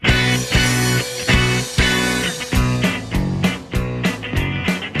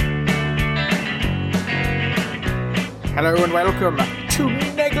Hello and welcome to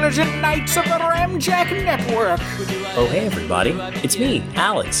Negligent Knights of the Ramjack Network. Oh, hey, everybody. It's me,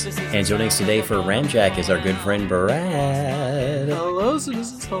 Alex. And joining us today for Ramjack is our good friend, Brad. Hello,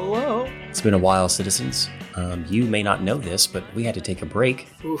 citizens. Hello. It's been a while, citizens. You may not know this, but we had to take a break.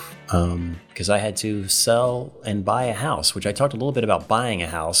 Oof. Because I had to sell and buy a house, which I talked a little bit about buying a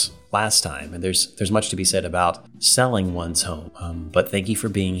house last time. And there's much to be said about selling one's home. But thank you for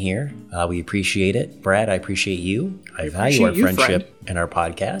being here. We appreciate it. Brad, I appreciate you. I value our friendship and our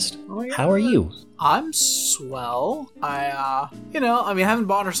podcast. Oh, yeah. How are you? I'm swell. I haven't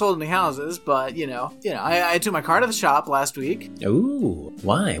bought or sold any houses, but, I took my car to the shop last week. Ooh,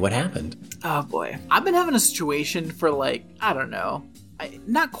 why? What happened? Oh, boy. I've been having a situation for,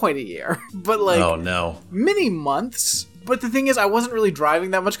 not quite a year, but, oh, no. many months. But the thing is, I wasn't really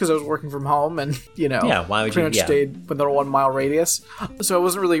driving that much because I was working from home and, Yeah, why would pretty much stayed within a 1 mile radius. So I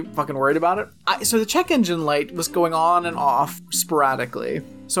wasn't really fucking worried about it. So the check engine light was going on and off sporadically.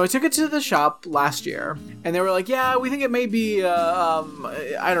 So I took it to the shop last year, and they were like, yeah, we think it may be,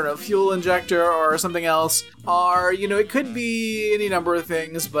 fuel injector or something else. Or, it could be any number of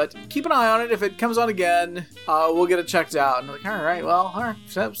things, but keep an eye on it. If it comes on again, we'll get it checked out. And I'm like, all right,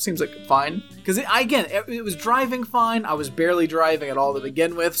 that seems like fine. Because, it was driving fine. I was barely driving at all to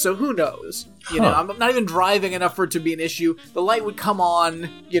begin with, so who knows? I'm not even driving enough for it to be an issue. The light would come on,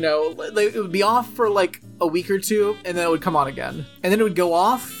 it would be off for like a week or two, and then it would come on again. And then it would go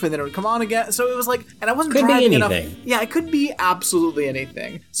off, and then it would come on again. So it was like, and I wasn't driving enough. Yeah, it could be absolutely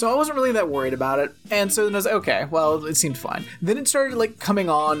anything. So I wasn't really that worried about it. And so then I was like, okay, well, it seemed fine. Then it started like coming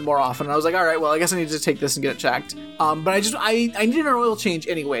on more often, and I was like, all right, well, I guess I need to take this and get it checked. But I needed an oil change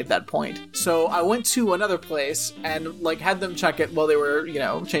anyway at that point. So I went to another place and like had them check it while they were,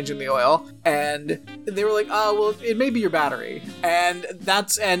 changing the oil. And they were like, oh, well, it may be your battery. And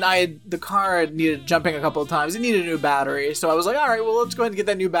the car had needed jumping a couple of times. It needed a new battery. So I was like, all right, well, let's go ahead and get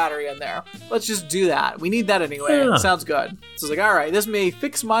that new battery in there. Let's just do that. We need that anyway. Yeah. Sounds good. So I was like, all right, this may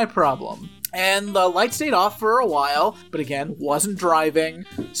fix my problem. And the light stayed off for a while, but again, wasn't driving,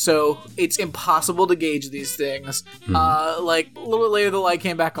 so it's impossible to gauge these things. A little bit later, the light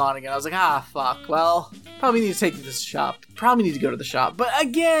came back on again. I was like, fuck, well, probably need to take it to the shop. Probably need to go to the shop. But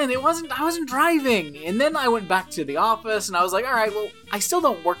again, I wasn't driving. And then I went back to the office, and I was like, all right, well, I still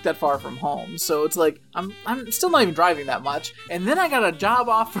don't work that far from home, so it's like, I'm still not even driving that much. And then I got a job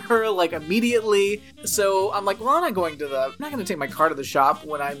offer, like, immediately, so I'm like, well, I'm not going to take my car to the shop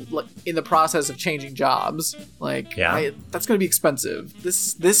when I'm like, in the process of changing jobs. Like, that's going to be expensive.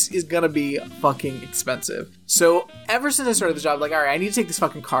 This is going to be fucking expensive. So ever since I started the job, like, all right, I need to take this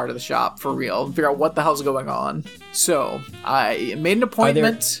fucking car to the shop for real and figure out what the hell's going on. So I made an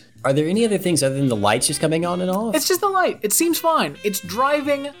appointment. Are there any other things other than the lights just coming on and off? It's just the light. It seems fine. It's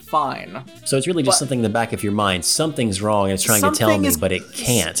driving fine. So it's really just something in the back of your mind. Something's wrong and it's trying to tell me, but it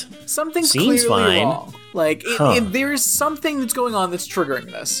can't. Something's Seems clearly fine. wrong. Like, there is something that's going on that's triggering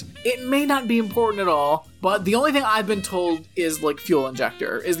this. It may not be important at all, but the only thing I've been told is, like, fuel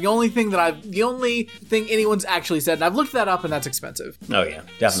injector is the only thing anyone's actually said, and I've looked that up, and that's expensive. Oh, yeah,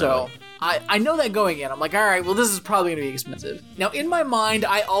 definitely. So, I know that going in. I'm like, all right, well, this is probably going to be expensive. Now, in my mind,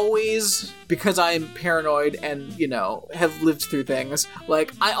 I always, because I'm paranoid and, have lived through things,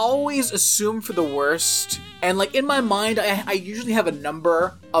 like, I always assume for the worst. And, like, in my mind, I usually have a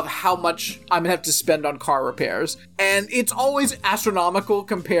number of how much I'm going to have to spend on car repairs. And it's always astronomical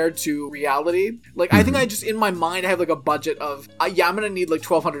compared to reality. Like, I think in my mind, I have, like, a budget of, I'm going to need, like,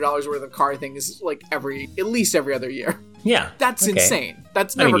 $1,200 worth of car things, like, at least every other year. Yeah. That's insane.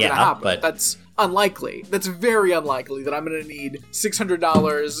 That's never going to happen. But that's unlikely. That's very unlikely that I'm going to need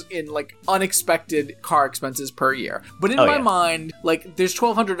 $600 in, like, unexpected car expenses per year. But in my mind, like, there's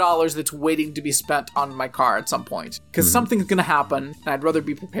 $1,200 that's waiting to be spent on my car at some point. Because something's going to happen, and I'd rather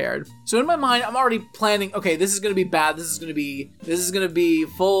be prepared. So in my mind, I'm already planning, okay, this is going to be bad. This is going to be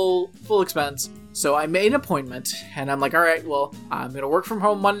full expense. So I made an appointment, and I'm like, all right, well, I'm going to work from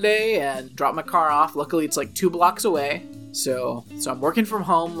home Monday and drop my car off. Luckily, it's like 2 blocks away. So I'm working from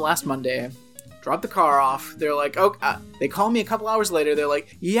home last Monday. Drop the car off. They're like, they call me a couple hours later. They're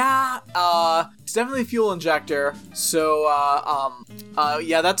like, yeah, it's definitely a fuel injector. So,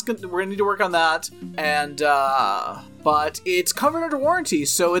 that's good. We're gonna need to work on that. And, but it's covered under warranty,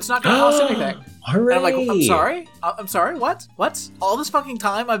 so it's not gonna cost anything. Hooray! And I'm like, I'm sorry, what? All this fucking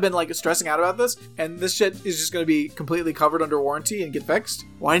time I've been, like, stressing out about this, and this shit is just gonna be completely covered under warranty and get fixed?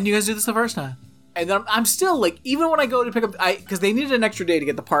 Why didn't you guys do this the first time? And then I'm still like, even when I go to pick up, because they needed an extra day to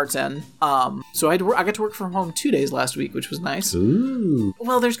get the parts in. So I got to work from home 2 days last week, which was nice. Ooh.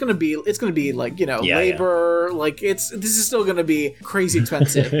 Well, it's gonna be like, labor. Yeah. Like this is still gonna be crazy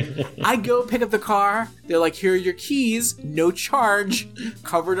expensive. I go pick up the car. They're like, here are your keys, no charge,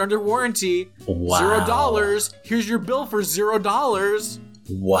 covered under warranty. Wow. $0. Here's your bill for $0.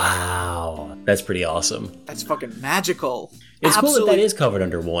 Wow, that's pretty awesome. That's fucking magical. It's cool that is covered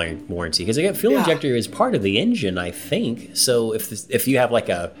under warranty, because a fuel injector is part of the engine, I think. So if you have like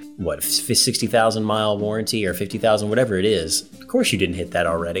a 60,000 mile warranty or 50,000, whatever it is, of course you didn't hit that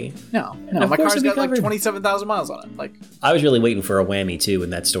already. No, my car's got like 27,000 miles on it. Like, I was really waiting for a whammy too in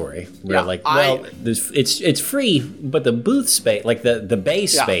that story. It's free, but the booth space, like the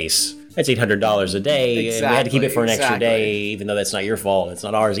base space. That's $800 a day, and we had to keep it for an extra day, even though that's not your fault. It's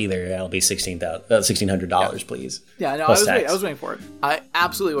not ours either. That'll be $1,600, please. Yeah, no, I was waiting for it. I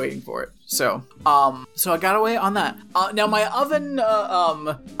absolutely waiting for it. So I got away on that. Now my oven,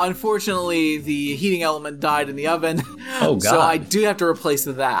 unfortunately, the heating element died in the oven. Oh God! So I do have to replace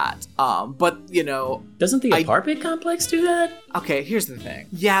that. But doesn't the apartment complex do that? Okay, here's the thing.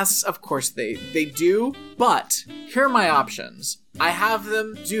 Yes, of course they do. But here are my options. I have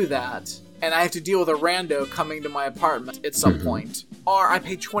them do that, and I have to deal with a rando coming to my apartment at some point. Or I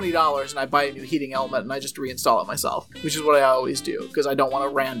pay $20 and I buy a new heating element and I just reinstall it myself, which is what I always do, because I don't want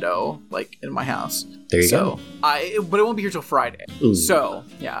a rando, like, in my house. There you go. But it won't be here till Friday. Ooh. So,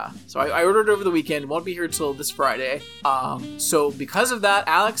 yeah. So I ordered it over the weekend. Won't be here till this Friday. So because of that,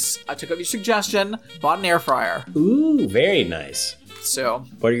 Alex, I took up your suggestion, bought an air fryer. Ooh, very nice. So,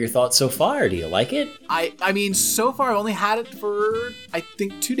 what are your thoughts so far? Do you like it? I mean, so far I've only had it for, I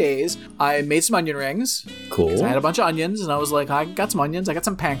think, 2 days. I made some onion rings. Cool. I had a bunch of onions, and I was like, I got some onions, I got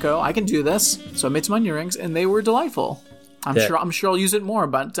some panko, I can do this. So I made some onion rings, and they were delightful. I'm sure I'll use it more,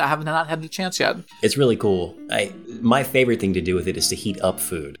 but I haven't had the chance yet. It's really cool. My favorite thing to do with it is to heat up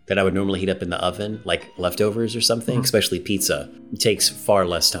food that I would normally heat up in the oven, like leftovers or something, especially pizza. It takes far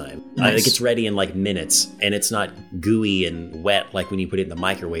less time. Nice. It gets ready in like minutes, and it's not gooey and wet like when you put it in the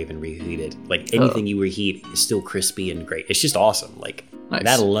microwave and reheat it. Like anything you reheat is still crispy and great. It's just awesome. Like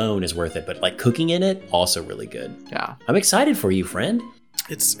that alone is worth it, but like cooking in it, also really good. Yeah. I'm excited for you, friend.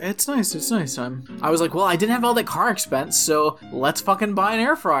 It's nice. It's nice. I was like, well, I didn't have all that car expense, so let's fucking buy an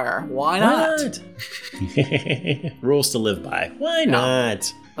air fryer. Why not? Rules to live by. Why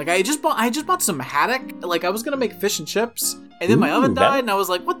not? Like I just bought some haddock. Like I was gonna make fish and chips, and then my oven died, and I was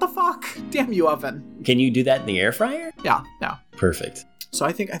like, what the fuck? Damn you, oven. Can you do that in the air fryer? Yeah. Perfect. So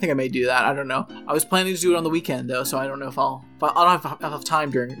I think I may do that. I don't know. I was planning to do it on the weekend though, so I don't know if I'll have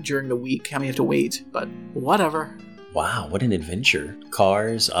time during the week. I may have to wait, but whatever. Wow, what an adventure.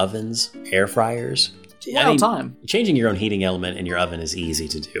 Cars, ovens, air fryers. Time. Changing your own heating element in your oven is easy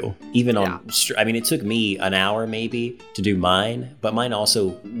to do. Even it took me an hour maybe to do mine, but mine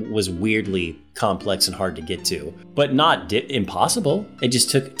also was weirdly complex and hard to get to. But not impossible. It just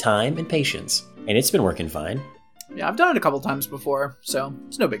took time and patience. And it's been working fine. Yeah, I've done it a couple times before, so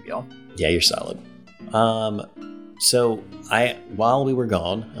it's no big deal. Yeah, you're solid. So while we were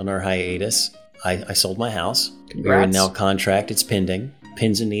gone on our hiatus, I sold my house. Congrats. We're in now contract. It's pending.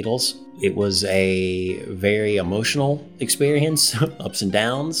 Pins and needles. It was a very emotional experience, ups and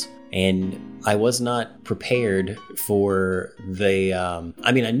downs, and I was not prepared for the.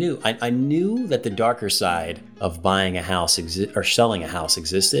 I knew that the darker side of buying a house or selling a house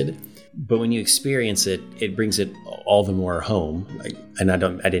existed, but when you experience it, it brings it all the more home. And I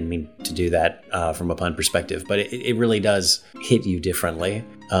didn't mean to do that from a pun perspective, but it really does hit you differently.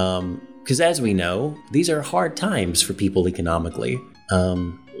 Because as we know, these are hard times for people economically.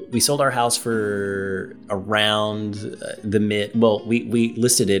 We sold our house for around we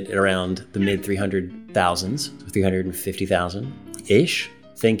listed it at around the mid 300,000s, 350,000-ish,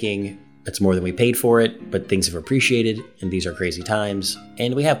 thinking that's more than we paid for it, but things have appreciated, and these are crazy times,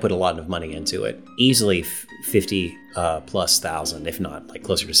 and we have put a lot of money into it. Easily 50 plus thousand, if not like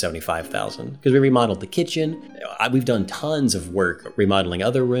closer to 75,000, because we remodeled the kitchen. We've done tons of work remodeling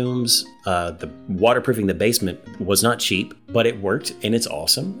other rooms. The waterproofing the basement was not cheap, but it worked, and it's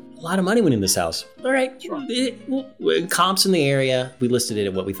awesome. A lot of money went in this house. All right, comps in the area, we listed it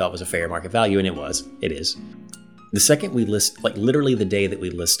at what we thought was a fair market value, and it is. The second we list, like literally the day that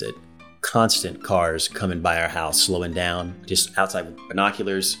we listed, constant cars coming by our house, slowing down, just outside with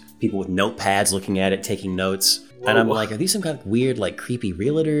binoculars, people with notepads looking at it, taking notes. And I'm like, are these some kind of weird, like creepy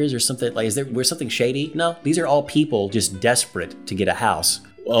realtors or something? Like, was something shady? No, these are all people just desperate to get a house.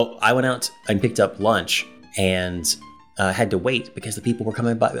 Well, I went out and picked up lunch, and had to wait because the people were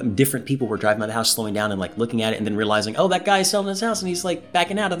coming by. Different people were driving by the house, slowing down and like looking at it and then realizing, oh, that guy's selling his house and he's like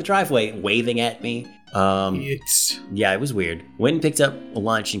backing out of the driveway, waving at me. Yeah, it was weird. Went and picked up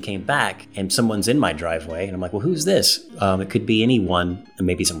lunch and came back, and someone's in my driveway, and I'm like, well, who's this? It could be anyone.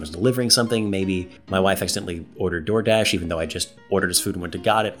 Maybe someone was delivering something. Maybe my wife accidentally ordered DoorDash, even though I just ordered his food and went to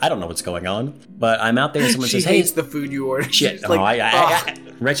got it. I don't know what's going on, but I'm out there and someone says, hey, hates the food you ordered. Shit, I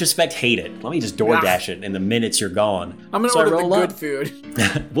retrospect, hate it. Let me just DoorDash it in the minutes you're gone. I'm gonna order the good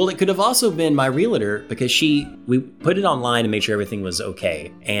food. Well, it could have also been my realtor because we put it online and made sure everything was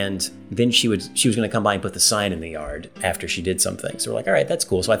okay, and then she was going to come by and put the sign in the yard after she did something. So we're like, all right, that's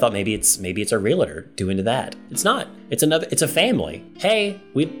cool. So I thought maybe it's our realtor doing that. It's not. It's a family. Hey,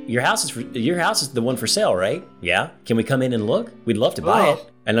 your house is the one for sale, right? Yeah. Can we come in and look? We'd love to buy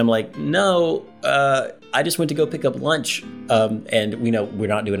it. And I'm like, no, I just went to go pick up lunch, and we know we're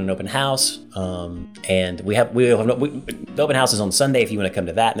not doing an open house, and the open house is on Sunday if you want to come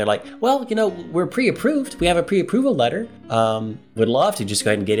to that. And they're like, well, we're pre-approved. We have a pre-approval letter. Would love to just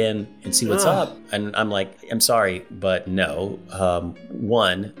go ahead and get in and see what's up. And I'm like, I'm sorry, but no.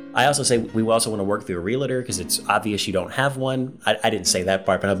 One, I also say we also want to work through a realtor because it's obvious you don't have one. I didn't say that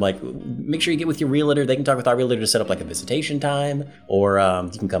part, but I'm like, make sure you get with your realtor. They can talk with our realtor to set up like a visitation time, or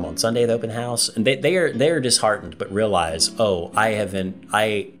you can come on Sunday at the open house. And they're disheartened, but realize,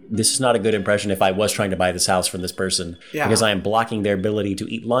 this is not a good impression if I was trying to buy this house from this person, because I am blocking their ability to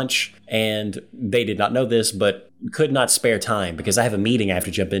eat lunch, and they did not know this, but could not spare time because I have a meeting I have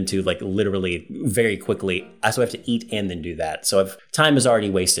to jump into like literally very quickly. I also have to eat and then do that. So if time is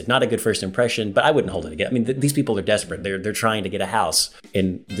already wasted, not a good first impression, but I wouldn't hold it again. I mean, these people are desperate. They're trying to get a house,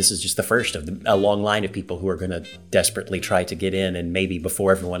 and this is just the first of a long line of people who are going to desperately try to get in and maybe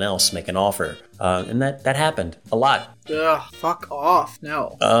before everyone else make an offer. And that happened a lot. Ugh, fuck off.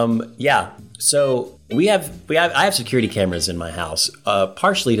 No. Yeah. So I have security cameras in my house,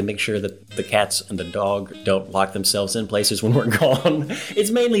 partially to make sure that the cats and the dog don't lock themselves in places when we're gone.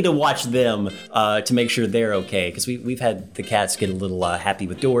 It's mainly to watch them, to make sure they're okay, because we've had the cats get a little happy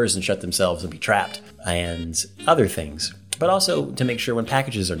with doors and shut themselves and be trapped and other things. But also to make sure when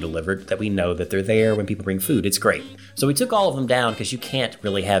packages are delivered that we know that they're there when people bring food. It's great. So we took all of them down because you can't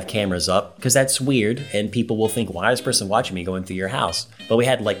really have cameras up because that's weird and people will think, why is this person watching me going through your house? But we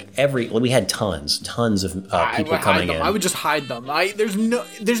had we had tons of people coming in. I would just hide them. There's no way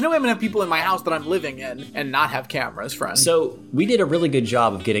I'm gonna have people in my house that I'm living in and not have cameras, friend. So we did a really good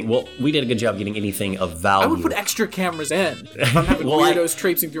job of getting anything of value. I would put extra cameras in if I'm having weirdos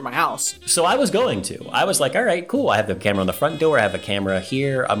traipsing through my house. So I was like, all right, cool. I have the camera on the front door. I have a camera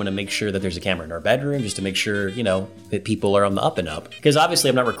here. I'm going to make sure that there's a camera in our bedroom just to make sure, that people are on the up and up. Because obviously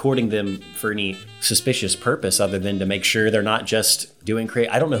I'm not recording them for any suspicious purpose other than to make sure they're not just doing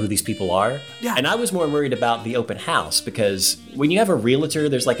I don't know who these people are. Yeah. And I was more worried about the open house because when you have a realtor,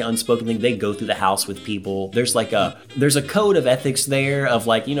 there's like an unspoken thing. They go through the house with people. There's a code of ethics there of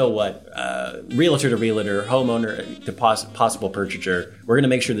like, realtor to realtor, homeowner to possible purchaser. We're going to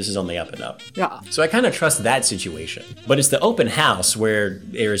make sure this is on the up and up. Yeah. So I kind of trust that situation. But it's the open house where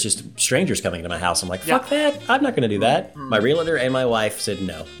there's just strangers coming to my house. I'm like, fuck that. I'm not going to do that. My realtor and my wife said,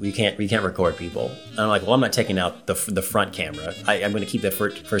 no, we can't record people. And I'm like, well, I'm not taking out the front camera. I'm going to keep the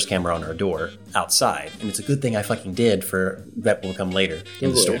first camera on our door outside. And it's a good thing I fucking did, for that will come later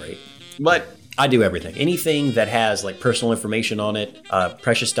in the story. But I do everything. Anything that has like personal information on it,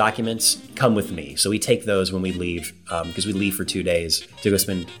 precious documents, come with me. So we take those when we leave, because we leave for 2 days to go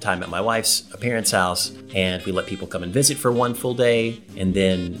spend time at my wife's parents' house, and we let people come and visit for 1 full day, and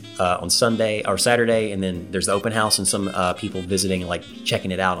then on Sunday or Saturday, and then there's the open house and some people visiting, like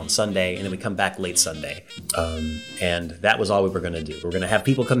checking it out on Sunday, and then we come back late Sunday. And that was all we were going to do. We're going to have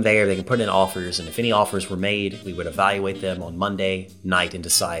people come there, they can put in offers, and if any offers were made, we would evaluate them on Monday night and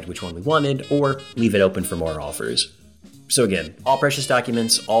decide which one we wanted, or leave it open for more offers. So again, all precious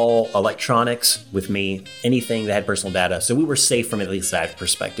documents, all electronics with me, anything that had personal data. So we were safe from at least that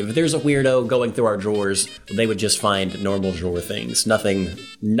perspective. If there's a weirdo going through our drawers, they would just find normal drawer things. Nothing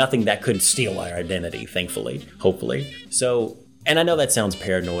that could steal our identity, thankfully, hopefully. So, and I know that sounds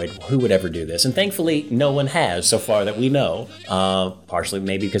paranoid. Who would ever do this? And thankfully, no one has so far that we know. Partially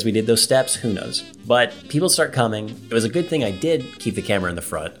maybe because we did those steps, who knows? But people start coming. It was a good thing I did keep the camera in the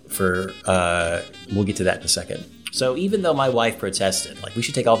front for, we'll get to that in a second. So even though my wife protested, like we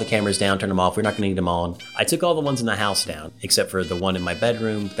should take all the cameras down, turn them off, we're not going to need them on, I took all the ones in the house down, except for the one in my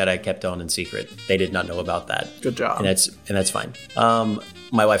bedroom that I kept on in secret. They did not know about that. Good job. And that's fine.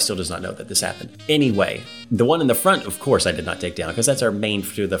 My wife still does not know that this happened. Anyway, the one in the front, of course, I did not take down because that's our main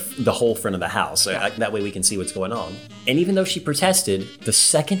through the whole front of the house. That way we can see what's going on. And even though she protested, the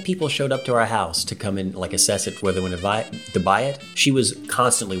second people showed up to our house to come and like assess it, whether they want to buy it, she was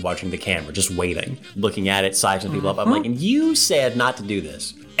constantly watching the camera, just waiting, looking at it, sizing people up. I'm like, and you said not to do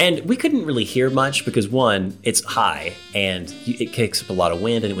this. And we couldn't really hear much because, one, it's high and it kicks up a lot of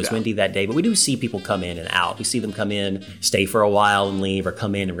wind, and it was windy that day. But we do see people come in and out. We see them come in, stay for a while and leave, or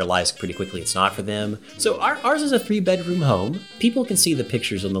come in and realize pretty quickly it's not for them. So ours is a 3-bedroom home. People can see the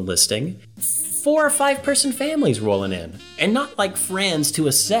pictures on the listing. 4 or 5 person families rolling in, and not like friends to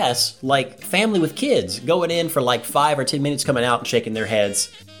assess, like family with kids going in for like 5 or 10 minutes, coming out and shaking their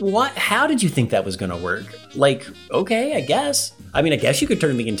heads. What? How did you think that was going to work? Like, okay, I guess. I mean, I guess you could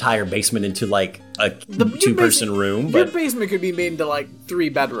turn the entire basement into like a 2-person room. But your basement could be made into like 3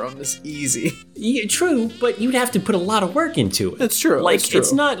 bedrooms, easy. Yeah, true, but you'd have to put a lot of work into it. That's true. Like, that's true.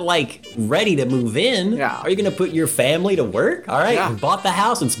 It's not like ready to move in. Yeah. Are you going to put your family to work? All right, Yeah. We bought the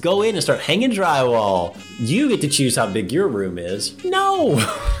house. Let's go in and start hanging drywall. You get to choose how big your room is. No,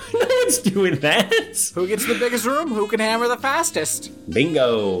 no one's doing that. Who gets the biggest room? Who can hammer the fastest?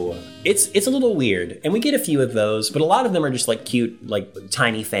 Bingo. It's a little weird, and we get a few of those, but a lot of them are just like cute, like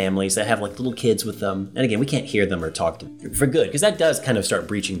tiny families that have like little kids with them. And again, we can't hear them or talk to them for good, because that does kind of start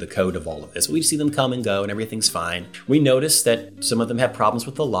breaching the code of all of this. We see them come and go, and everything's fine. We notice that some of them have problems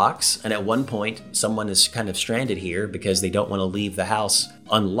with the locks, and at one point, someone is kind of stranded here because they don't want to leave the house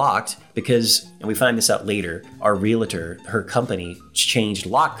unlocked because, and we find this out later, our realtor, her company changed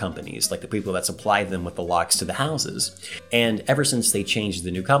lock companies, like the people that supply them with the locks to the houses. And ever since they changed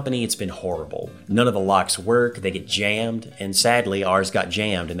the new company, it's been horrible. None of the locks work, they get jammed, and sadly ours got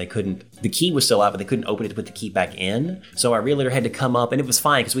jammed and the key was still out, but they couldn't open it to put the key back in. So our realtor had to come up, and it was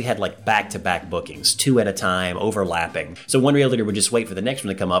fine because we had like back-to-back bookings, 2 at a time, overlapping. So one realtor would just wait for the next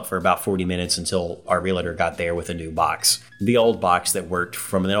one to come up for about 40 minutes until our realtor got there with a new box. The old box that worked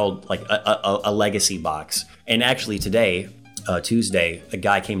from an old, like a legacy box. And actually today, Tuesday, a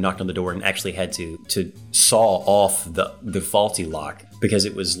guy came, knocked on the door, and actually had to saw off the faulty lock because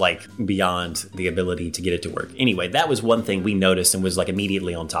it was like beyond the ability to get it to work. Anyway, that was one thing we noticed and was like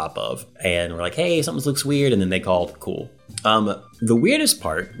immediately on top of. And we're like, hey, something looks weird. And then they called, cool. The weirdest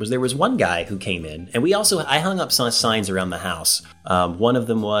part was there was one guy who came in, and I hung up some signs around the house. One of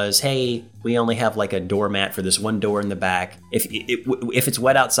them was, hey, we only have like a doormat for this one door in the back. If it's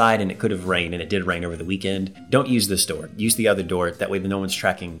wet outside and it could have rained, and it did rain over the weekend, don't use this door. Use the other door. That way no one's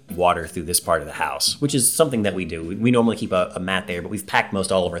tracking water through this part of the house, which is something that we do. We normally keep a mat there, but we've packed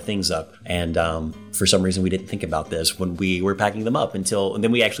most all of our things up. And for some reason, we didn't think about this when we were packing them up and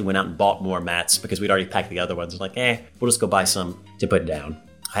then we actually went out and bought more mats because we'd already packed the other ones. Like, we'll just go buy some to put down.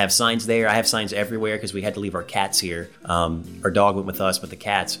 I have signs there. I have signs everywhere because we had to leave our cats here. Our dog went with us, but the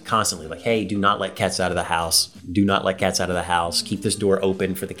cats constantly like, hey, do not let cats out of the house. Do not let cats out of the house. Keep this door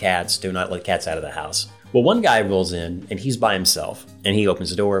open for the cats. Do not let cats out of the house. Well, one guy rolls in and he's by himself and he opens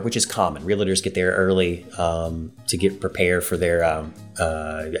the door, which is common. Realtors get there early to get prepared for their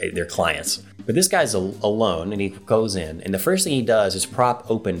clients. But this guy's alone and he goes in, and the first thing he does is prop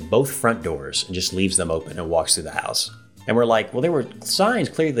open both front doors and just leaves them open and walks through the house. And we're like, well, there were signs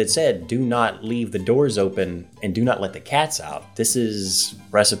clearly that said, do not leave the doors open and do not let the cats out. This is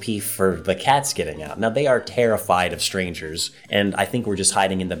recipe for the cats getting out. Now, they are terrified of strangers, and I think we're just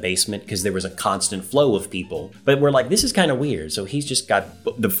hiding in the basement because there was a constant flow of people. But we're like, this is kind of weird. So he's just got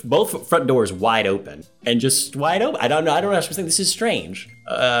both front doors wide open and just wide open. I don't know. I don't know. I was thinking, this is strange.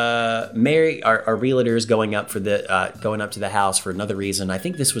 Mary, our realtor, is going up to the house for another reason. I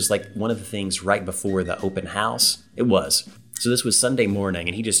think this was like one of the things right before the open house. It was. So this was Sunday morning,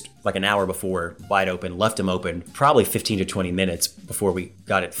 and he just, like an hour before, wide open, left him open, probably 15 to 20 minutes before we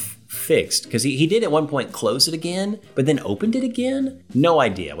got it fixed. Because he did at one point close it again, but then opened it again. No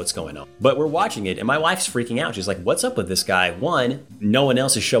idea what's going on. But we're watching it, and my wife's freaking out. She's like, what's up with this guy? One, no one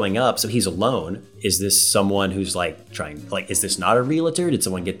else is showing up, so he's alone. Is this someone who's is this not a realtor? Did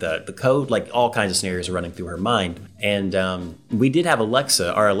someone get the code? Like, all kinds of scenarios are running through her mind. And we did have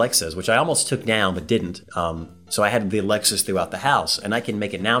our Alexas, which I almost took down, but didn't. So I had the Alexas throughout the house, and I can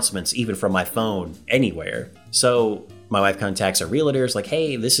make announcements even from my phone anywhere. So my wife contacts our realtors like,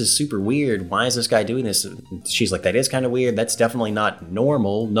 hey, this is super weird. Why is this guy doing this? She's like, that is kind of weird. That's definitely not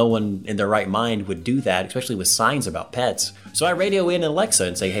normal. No one in their right mind would do that, especially with signs about pets. So I radio in Alexa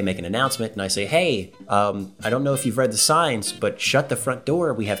and say, hey, make an announcement. And I say, hey, I don't know if you've read the signs, but shut the front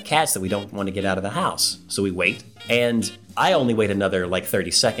door. We have cats that we don't want to get out of the house. So we wait. And I only wait another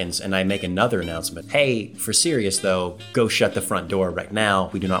 30 seconds and I make another announcement. Hey, for serious though, go shut the front door right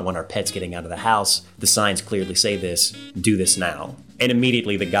now. We do not want our pets getting out of the house. The signs clearly say this. Do this now. And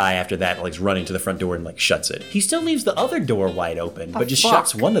immediately the guy after that like is running to the front door and like shuts it. He still leaves the other door wide open, but just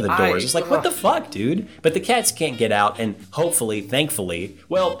shuts one of the doors. It's like, what the fuck, dude? But the cats can't get out, and hopefully, thankfully,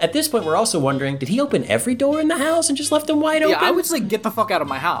 well, at this point we're also wondering, did he open every door in the house and just left them wide open? Yeah, I would say get the fuck out of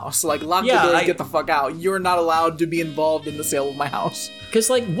my house. Like, lock the door and get the fuck out. You're not allowed to be involved in the sale of my house. Because,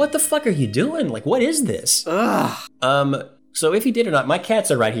 like, what the fuck are you doing? Like, what is this? Ugh. So if he did or not, my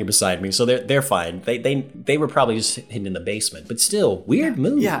cats are right here beside me, so they're fine. They were probably just hidden in the basement, but still, weird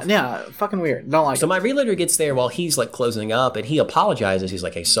move. Yeah, fucking weird. Don't like it. So my realtor gets there while he's like closing up, and he apologizes. He's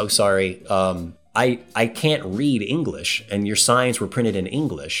like, "Hey, so sorry. I can't read English, and your signs were printed in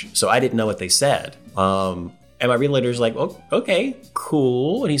English, so I didn't know what they said." And my realtor's like, "Oh, okay,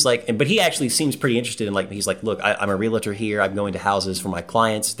 cool." And he's like, but he actually seems pretty interested in, like, he's like, "Look, I'm a realtor here. I'm going to houses for my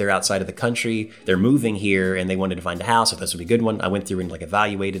clients. They're outside of the country. They're moving here, and they wanted to find a house. If this would be a good one." I went through and like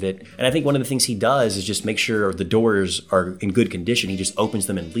evaluated it. And I think one of the things he does is just make sure the doors are in good condition. He just opens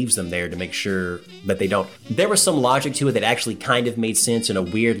them and leaves them there to make sure that they don't. There was some logic to it that actually kind of made sense in a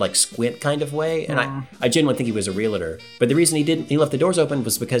weird, like, squint kind of way. And I genuinely think he was a realtor. But the reason he left the doors open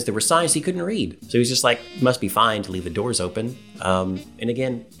was because there were signs he couldn't read. So he was just like, must be fine to leave the doors open. And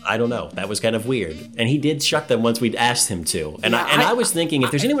again, I don't know. That was kind of weird. And he did shut them once we'd asked him to. And I was thinking,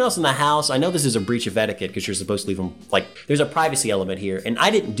 if there's anyone else in the house, I know this is a breach of etiquette because you're supposed to leave them, like, there's a privacy element here. And I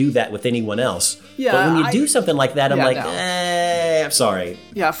didn't do that with anyone else. Yeah, but when you do something like that, I'm like, I'm sorry.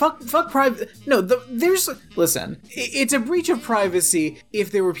 Yeah, fuck private. No, listen, it's a breach of privacy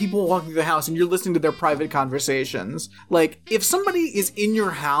if there were people walking through the house and you're listening to their private conversations. Like, if somebody is in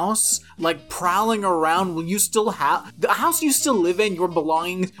your house, like, prowling around, will you still have the house you still live in, your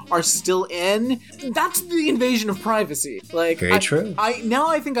belongings are still in? That's the invasion of privacy. Like, very true. I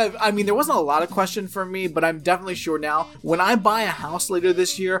mean, there wasn't a lot of question for me, but I'm definitely sure now, when I buy a house later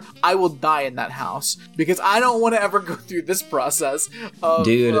this year, I will die in that house because I don't want to ever go through this process of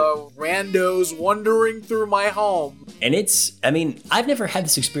randos wandering through my home. And I've never had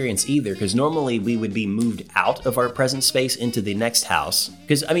this experience either, because normally we would be moved out of our present space into the next house.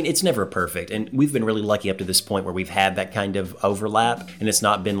 Because, I mean, it's never perfect. And we've been really lucky up to this point where we've had that kind of overlap. And it's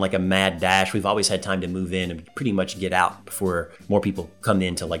not been like a mad dash. We've always had time to move in and pretty much get out before more people come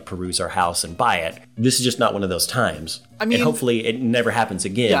in to like peruse our house and buy it. This is just not one of those times. I mean, and hopefully it never happens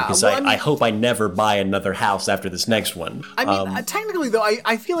again, because I hope I never buy another house after this next one. I mean, technically though,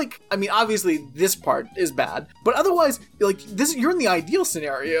 I feel like, I mean, obviously this part is bad, but otherwise, like, this, you're in the ideal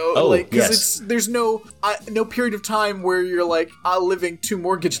scenario. Oh, like, yes. There's no period of time where you're like living two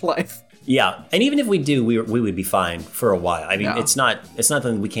mortgage life. Yeah, and even if we do, we would be fine for a while. I mean, it's not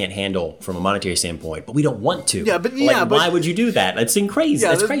something we can't handle from a monetary standpoint, but we don't want to. But why would you do that? That's crazy.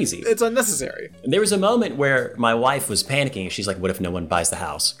 That's crazy. It's unnecessary. There was a moment where my wife was panicking. She's like, "What if no one buys the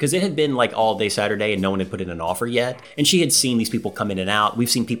house?" Because it had been like all day Saturday and no one had put in an offer yet. And she had seen these people come in and out. We've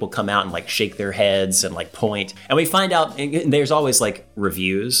seen people come out and like shake their heads and like point. And we find out, and there's always like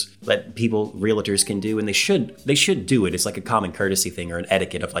reviews that realtors can do, and they should do it. It's like a common courtesy thing or an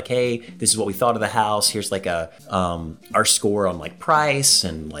etiquette of like, hey, this is what we thought of the house. Here's like our score on like price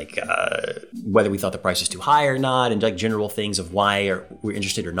and like whether we thought the price was too high or not, and like general things of why we're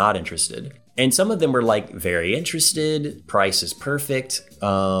interested or not interested. And some of them were like very interested. Price is perfect.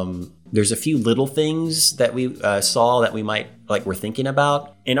 There's a few little things that we saw that we might like we're thinking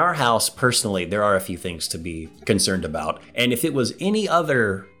about. In our house, personally, there are a few things to be concerned about. And if it was any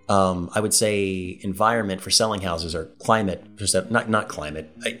other I would say environment for selling houses or climate, not climate,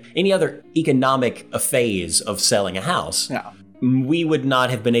 any other economic phase of selling a house, we would not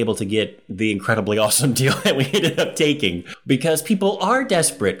have been able to get the incredibly awesome deal that we ended up taking, because people are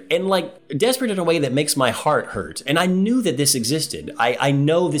desperate, and like desperate in a way that makes my heart hurt. And I knew that this existed. I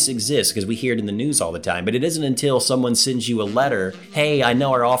know this exists because we hear it in the news all the time, but it isn't until someone sends you a letter, hey, I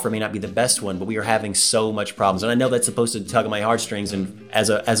know our offer may not be the best one, but we are having so much problems. And I know that's supposed to tug at my heartstrings, and as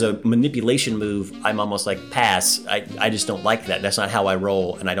a manipulation move, I'm almost like, pass. I just don't like that. That's not how I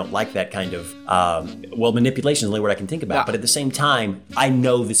roll, and I don't like that kind of, manipulation is the only word I can think about. But at the same time, I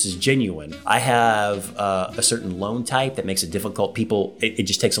know this is genuine. I have a certain loan type that makes it difficult. It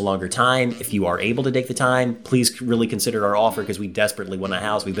just takes a longer time. If you are able to take the time, please really consider our offer, because we desperately want a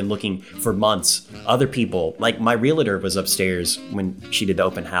house. We've been looking for months. Other people, like my realtor was upstairs when she did the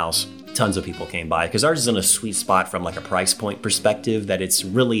open house. Tons of people came by because ours is in a sweet spot from like a price point perspective, that it's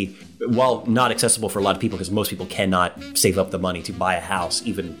really while not accessible for a lot of people, because most people cannot save up the money to buy a house,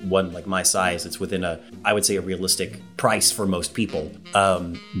 even one like my size, it's within I would say a realistic price for most people.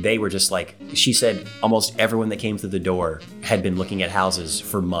 They were just like, she said almost everyone that came through the door had been looking at houses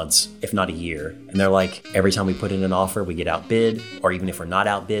for months, if not a year. And they're like, every time we put in an offer, we get outbid, or even if we're not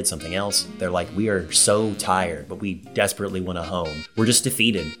outbid, something else. They're like, we are so tired, but we desperately want a home. We're just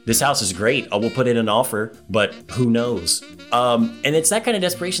defeated. This house is great. We'll put in an offer, but who knows? And it's that kind of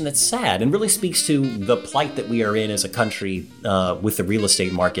desperation that's sad and really speaks to the plight that we are in as a country with the real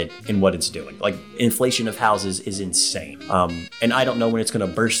estate market and what it's doing. Like, inflation of houses is insane. And I don't know when it's going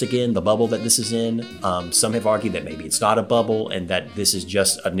to burst again, the bubble that this is in. Some have argued that maybe it's not a bubble and that this is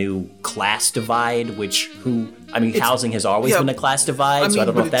just a new class divide, housing has always been a class divide, so I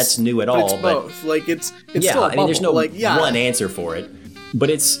don't know if that's new at all. It's both. Like, it's still a bubble. There's no like, one answer for it. But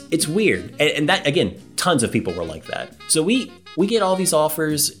it's weird. And that, again, tons of people were like that. So we get all these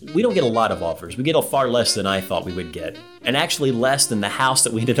offers. We don't get a lot of offers. We get a far less than I thought we would get. And actually less than the house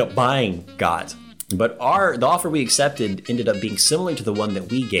that we ended up buying got. But the offer we accepted ended up being similar to the one that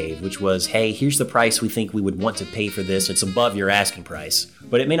we gave, which was, hey, here's the price we think we would want to pay for this. It's above your asking price.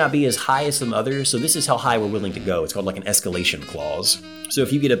 But it may not be as high as some others, so this is how high we're willing to go. It's called like an escalation clause. So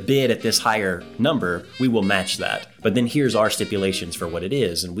if you get a bid at this higher number, we will match that. But then here's our stipulations for what it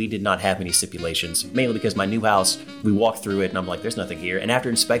is. And we did not have many stipulations, mainly because my new house, we walked through it and I'm like, there's nothing here. And after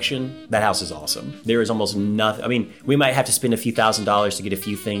inspection, that house is awesome. There is almost nothing. I mean, we might have to spend a few $1,000s to get a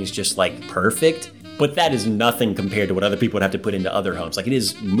few things just like perfect. But that is nothing compared to what other people would have to put into other homes. Like, it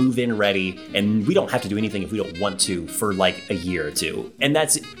is move-in ready, and we don't have to do anything if we don't want to for like a year or two. And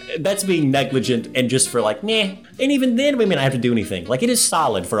that's being negligent and just for like, nah. And even then, we may not have to do anything. Like, it is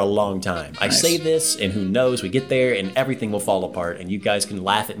solid for a long time. Nice. I say this, and who knows, we get there, and everything will fall apart, and you guys can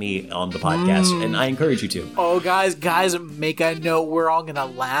laugh at me on the podcast, and I encourage you to. Oh, guys, make a note. We're all gonna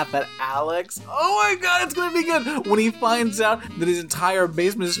laugh at Alex. Oh my God, it's gonna be good when he finds out that his entire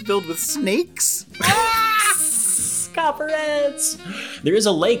basement is filled with snakes. Copperheads. There is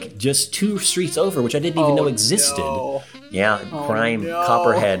a lake just 2 streets over, which I didn't even know existed. No. Yeah, prime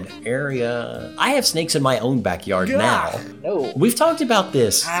Copperhead area. I have snakes in my own backyard now. No. We've talked about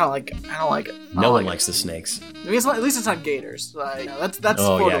this. I don't like it. No one likes the snakes. At least it's not gators. Like, that's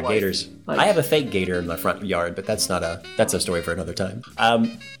oh yeah, life. Gators. Like, I have a fake gator in my front yard, but that's a story for another time.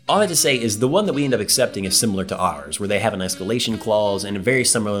 All I have to say is the one that we end up accepting is similar to ours, where they have an escalation clause and very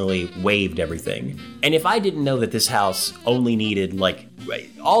similarly waived everything. And if I didn't know that this house only needed like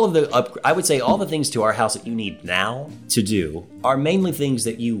all of I would say all the things to our house that you need now to do are mainly things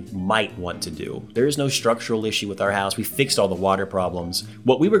that you might want to do. There is no structural issue with our house. We fixed all the water problems.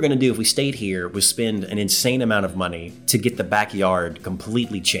 What we were going to do if we stayed here was spend an insane amount of money to get the backyard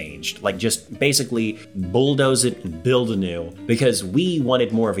completely changed. Like, just basically bulldoze it and build anew, because we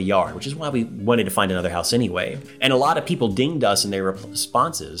wanted more of a yard, which is why we wanted to find another house anyway. And a lot of people dinged us in their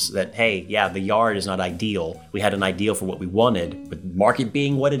responses that, hey, yeah, the yard is not ideal. We had an ideal for what we wanted, but market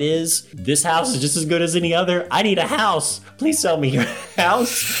being what it is, this house is just as good as any other. I need a house. Please sell me your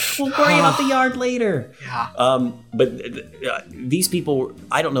house. We'll worry about the yard later. Yeah. But these people,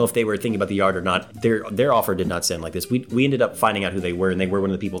 I don't know if they were thinking about the yard or not. Their offer did not sound like this. We ended up finding out who they were, and they were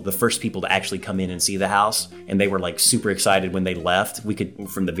one of the first people to actually come in and see the house. And they were like super excited when they left. We could,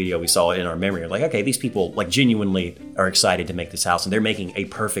 from the video we saw in our memory, like, okay, these people like genuinely are excited to make this house, and they're making a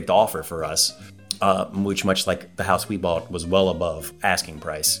perfect offer for us. Which, much like the house we bought, was well above asking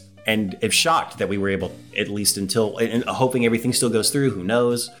price. And if shocked that we were able, at least until, and hoping everything still goes through, who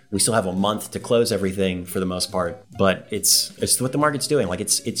knows? We still have a month to close everything for the most part. But it's what the market's doing. Like,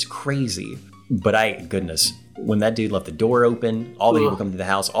 it's crazy. But goodness, when that dude left the door open, all the people come to the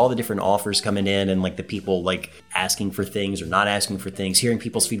house, all the different offers coming in, and like the people like asking for things or not asking for things, hearing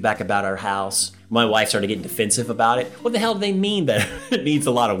people's feedback about our house. My wife started getting defensive about it. What the hell do they mean that it needs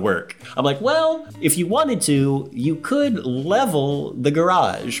a lot of work? I'm like, well, if you wanted to, you could level the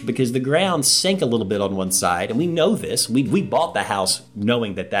garage, because the ground sank a little bit on one side, and we know this. We bought the house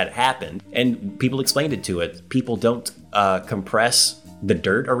knowing that happened, and people explained it to it. People don't compress the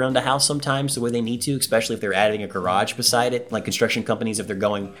dirt around a house sometimes the way they need to, especially if they're adding a garage beside it. Like construction companies, if they're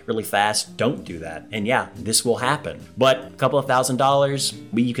going really fast, don't do that. And yeah, this will happen. But a couple of $1,000s,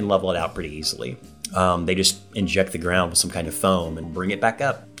 you can level it out pretty easily. They just inject the ground with some kind of foam and bring it back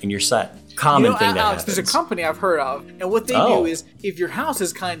up, and you're set. Common thing that Alex, happens. There's a company I've heard of, and what they do is, if your house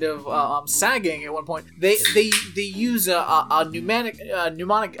is kind of sagging at one point, they use a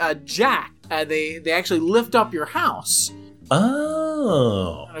pneumonic jack. They actually lift up your house. Oh.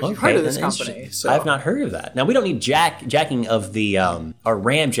 Oh, I don't know if you've heard of this company. So. I've not heard of that. Now, we don't need jacking of the, or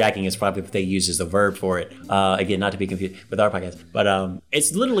ramjacking is probably what they use as the verb for it. Again, not to be confused with our podcast, but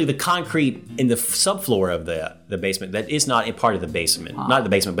it's literally the concrete in the subfloor of the basement that is not a part of the basement. Not the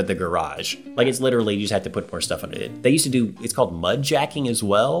basement, but the garage. Like, it's literally, you just have to put more stuff under it. They used to do, it's called mudjacking as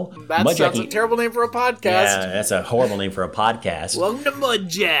well. That sounds a terrible name for a podcast. Yeah, that's a horrible name for a podcast. Welcome to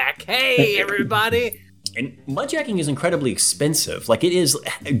Mudjack. Hey, everybody. And mudjacking is incredibly expensive. Like, it is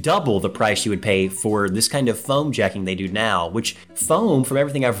double the price you would pay for this kind of foam jacking they do now, which foam, from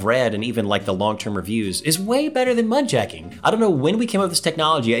everything I've read and even like the long-term reviews, is way better than mudjacking. I don't know when we came up with this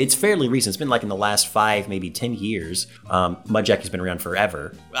technology. It's fairly recent. It's been like in the last 5, maybe 10 years. Mudjacking's been around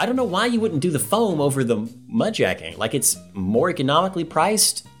forever. I don't know why you wouldn't do the foam over the mudjacking. Like, it's more economically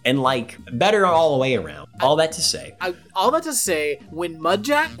priced and like better all the way around. All that to say, when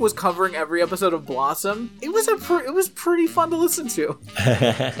Mudjack was covering every episode of Blossom, it was pretty fun to listen to.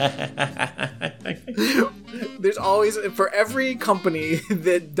 There's always, for every company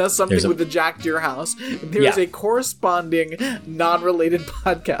that does something with the Jack to your house, there's a corresponding non-related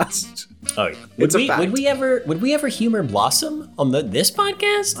podcast. Oh yeah. Would we ever humor Blossom on this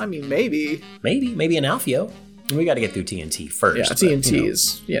podcast? I mean, maybe an Alfio. We got to get through TNT first. Yeah, TNT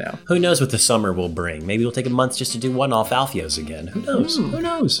is, Who knows what the summer will bring? Maybe it'll take a month just to do one-off Alfios again. Who knows? Who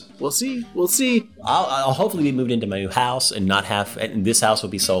knows? We'll see. I'll hopefully be moved into my new house and and this house will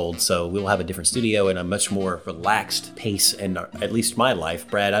be sold, so we'll have a different studio and a much more relaxed pace in at least my life.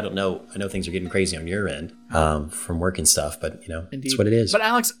 Brad, I don't know. I know things are getting crazy on your end from work and stuff, but it's what it is. But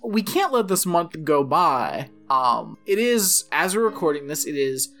Alex, we can't let this month go by. It is, as we're recording this, it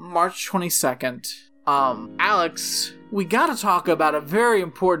is March 22nd. Alex, we gotta talk about a very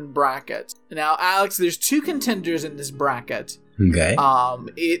important bracket. Now, Alex, there's 2 contenders in this bracket. Okay.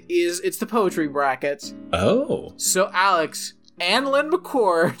 It's the poetry bracket. Oh. So, Alex, AnnaLynne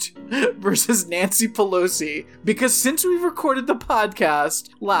McCord versus Nancy Pelosi. Because since we've recorded the podcast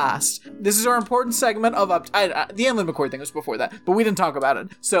last, this is our important segment of the AnnaLynne McCord thing was before that, but we didn't talk about it.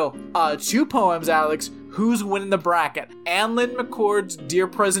 So, 2 poems, Alex. Who's winning the bracket? AnnaLynne McCord's Dear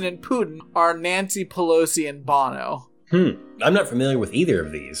President Putin or Nancy Pelosi and Bono? I'm not familiar with either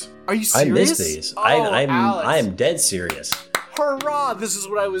of these. Are you serious? I missed these. Oh, I am dead serious. Hurrah! This is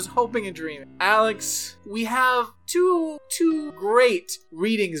what I was hoping and dreaming. Alex, we have two great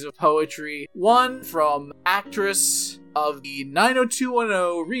readings of poetry. One from actress of the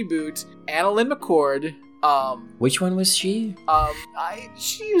 90210 reboot, AnnaLynne McCord. Which one was she?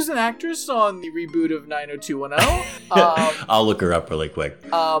 She was an actress on the reboot of 90210. I'll look her up really quick.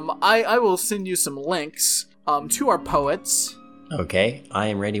 I will send you some links to our poets. Okay, I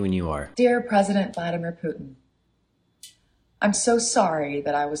am ready when you are. Dear President Vladimir Putin, I'm so sorry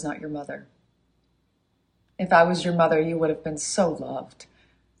that I was not your mother. If I was your mother, you would have been so loved,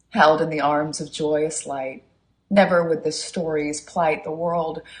 held in the arms of joyous light. Never would the stories plight the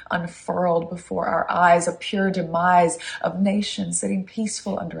world unfurled before our eyes, a pure demise of nations sitting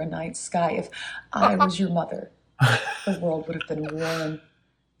peaceful under a night sky. If I was your mother, the world would have been warm.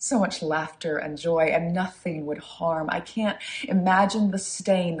 So much laughter and joy, and nothing would harm. I can't imagine the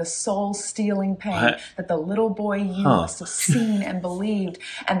stain, the soul-stealing pain that the little boy you must have seen and believed,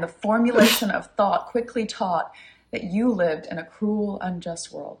 and the formulation of thought quickly taught that you lived in a cruel,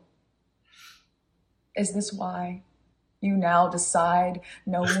 unjust world. Is this why you now decide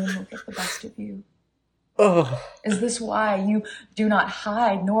no one will get the best of you? Is this why you do not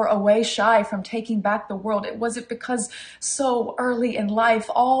hide nor away shy from taking back the world? Was it because so early in life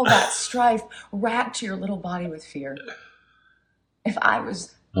all that strife racked your little body with fear? If I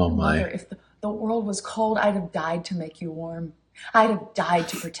was your mother, if the world was cold, I'd have died to make you warm. I'd have died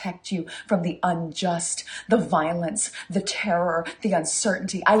to protect you from the unjust, the violence, the terror, the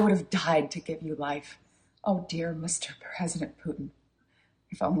uncertainty. I would have died to give you life. Oh, dear Mr. President Putin,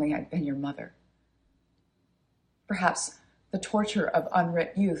 if only I'd been your mother. Perhaps the torture of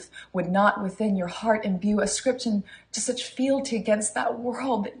unwrit youth would not within your heart imbue ascription to such fealty against that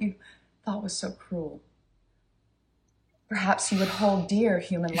world that you thought was so cruel. Perhaps you would hold dear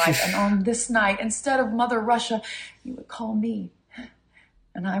human life, and on this night, instead of Mother Russia, you would call me,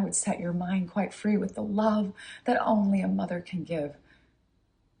 and I would set your mind quite free with the love that only a mother can give,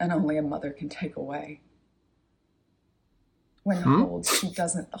 and only a mother can take away. When holds she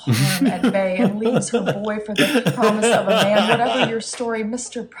doesn't harm at bay and leaves her boy for the promise of a man. Whatever your story,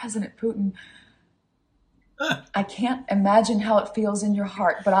 Mr. President Putin, I can't imagine how it feels in your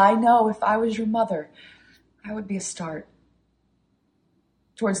heart, but I know if I was your mother, I would be a start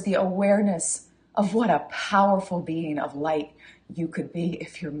towards the awareness of what a powerful being of light you could be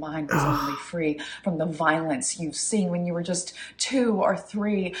if your mind was only free from the violence you've seen when you were just 2 or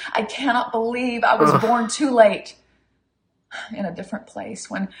 3. I cannot believe I was born too late in a different place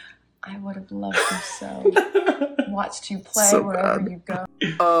when I would have loved you so. Watched you play so wherever you go.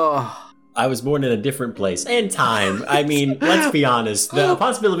 I was born in a different place and time. I mean, let's be honest. The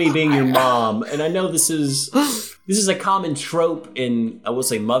possibility of being your mom, and I know this is a common trope in, I will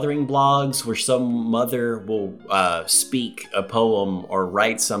say, mothering blogs, where some mother will speak a poem or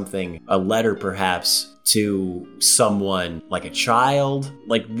write something, a letter perhaps, to someone like a child.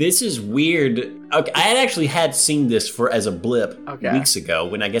 Like, this is weird. Okay, I had actually seen this as a blip weeks ago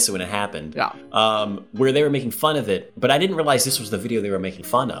when it happened. Yeah. Where they were making fun of it, but I didn't realize this was the video they were making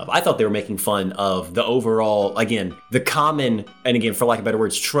fun of. I thought they were making fun of the overall, again, the common, and again, for lack of better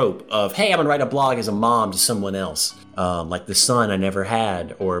words, trope of, hey, I'm gonna write a blog as a mom to someone else. Like the son I never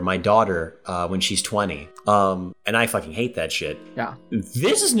had, or my daughter when she's 20. And I fucking hate that shit. Yeah.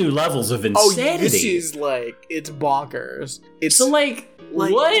 This is new levels of insanity. Oh, this is like, it's bonkers. It's so like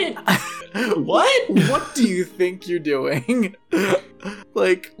what? What? What do you think you're doing?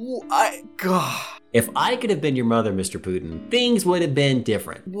 God. If I could have been your mother, Mr. Putin, things would have been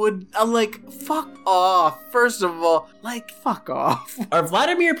different. Fuck off. First of all, fuck off. Are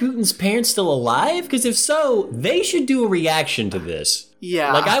Vladimir Putin's parents still alive? Because if so, they should do a reaction to this.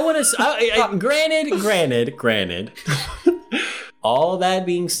 Yeah. Like, I want to... Granted. All that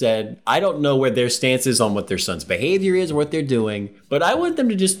being said, I don't know where their stance is on what their son's behavior is or what they're doing, but I want them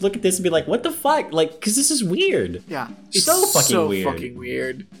to just look at this and be like, what the fuck? Like, because this is weird. Yeah. It's so fucking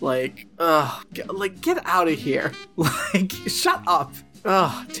weird. Get out of here. Shut up.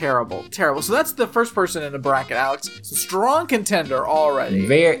 Ugh, terrible. So that's the first person in the bracket, Alex. So strong contender already.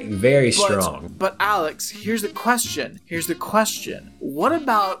 Very, very strong. But Alex, here's the question. What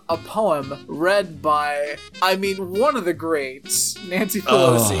about a poem read by, one of the greats, Nancy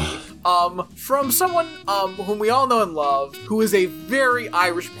Pelosi? From someone whom we all know and love, who is a very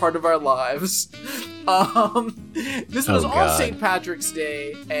Irish part of our lives. This was on St. Patrick's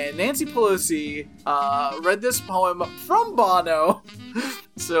Day, and Nancy Pelosi read this poem from Bono.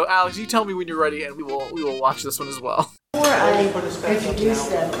 So, Alex, you tell me when you're ready, and we will watch this one as well. Before I introduce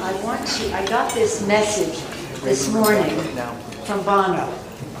them, I got this message this morning from Bono.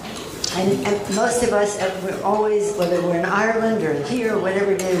 And most of us, we're always, whether we're in Ireland or here, or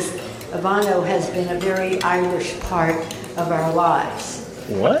whatever it is, Bono has been a very Irish part of our lives.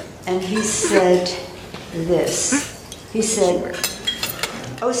 What? And he said this. He said,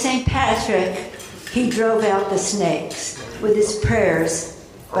 "Oh, St. Patrick, he drove out the snakes with his prayers,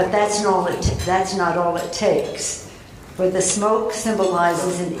 but that's not all it takes. For the smoke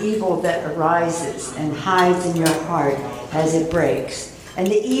symbolizes an evil that arises and hides in your heart as it breaks. And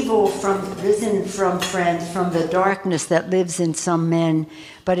the evil risen from the darkness that lives in some men,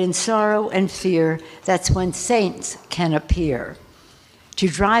 but in sorrow and fear, that's when saints can appear, to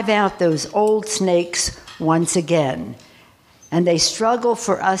drive out those old snakes once again. And they struggle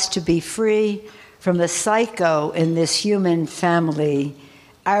for us to be free from the psycho in this human family.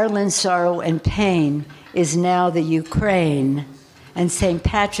 Ireland's sorrow and pain is now the Ukraine, and St.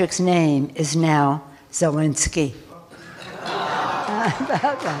 Patrick's name is now Zelensky."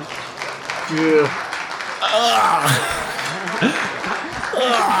 About that.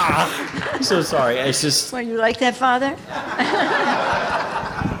 I'm so sorry. It's just... Well, you like that, Father?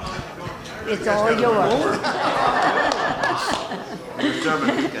 It's all yours.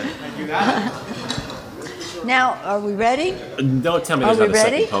 Now, are we ready? Don't tell me there's not a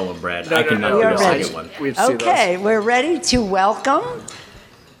second poem, Brad. I cannot do a second one. Okay, we're ready to welcome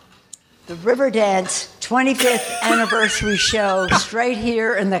the Riverdance 25th anniversary show straight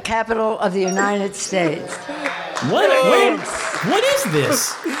here in the capital of the United States. What is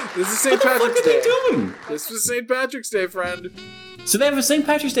this? This is St. Patrick's Day. What are they doing? This was St. Patrick's Day, friend. So they have a St.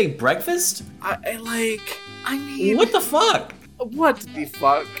 Patrick's Day breakfast? What the fuck? What the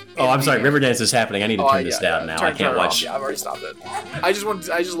fuck? Oh, I'm sorry. Riverdance is happening. I need to turn this down now. I can't watch. Yeah, I've already stopped it. I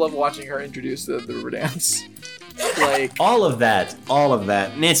just love watching her introduce the Riverdance. All of that.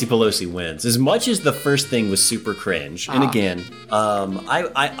 Nancy Pelosi wins. As much as the first thing was super cringe, and again,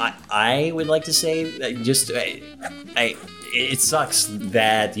 I would like to say that it sucks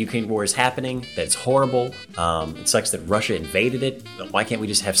that the Ukraine war is happening. That it's horrible. It sucks that Russia invaded it. Why can't we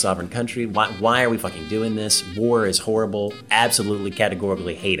just have sovereign country? Why are we fucking doing this? War is horrible. Absolutely,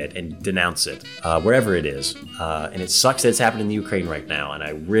 categorically hate it and denounce it wherever it is. And it sucks that it's happening in the Ukraine right now. And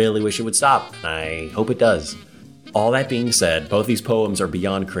I really wish it would stop. I hope it does. All that being said, both these poems are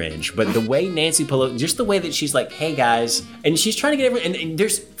beyond cringe, but the way Nancy Pelosi, just the way that she's like, hey guys, and she's trying to get everyone, and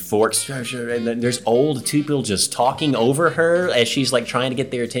there's forks, and then there's old two people just talking over her as she's like trying to get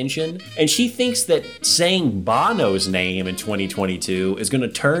their attention. And she thinks that saying Bono's name in 2022 is going to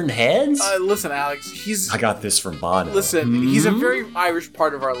turn heads. Listen, Alex, I got this from Bono. Listen, he's a very Irish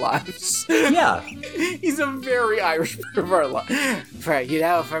part of our lives. Yeah. He's a very Irish part of our lives.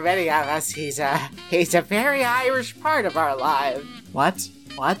 For many of us, he's a very Irish part of our lives. What?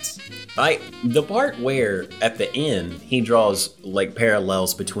 The part where at the end he draws like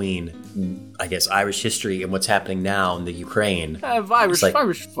parallels between, I guess, Irish history and what's happening now in the Ukraine.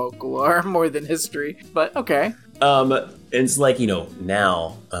 Irish folklore more than history, but okay. It's like,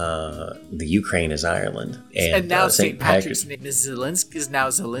 now the Ukraine is Ireland, and now St. Patrick's name is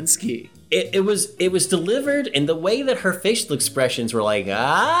Zelensky. It was delivered in the way that her facial expressions were like,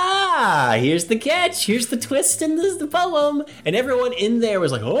 here's the catch, here's the twist in the poem, and everyone in there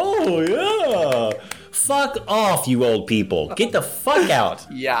was like, oh yeah, fuck off, you old people, get the fuck out.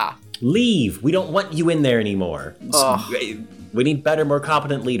 Yeah, leave. We don't want you in there anymore. We need better, more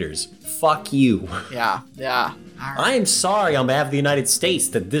competent leaders. Fuck you. Yeah. I am sorry on behalf of the United States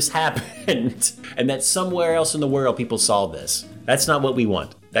that this happened and that somewhere else in the world people saw this. That's not what we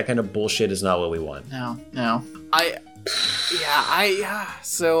want. That kind of bullshit is not what we want. No.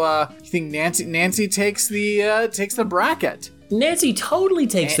 So, you think Nancy takes the bracket? Nancy totally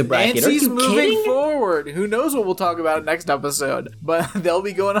takes the bracket. Nancy's Are you moving kidding? forward. Who knows what we'll talk about next episode? But they'll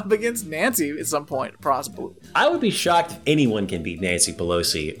be going up against Nancy at some point, possibly. I would be shocked if anyone can beat Nancy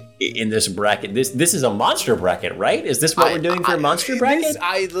Pelosi in this bracket. This is a monster bracket, right? Is this what we're doing for a monster bracket?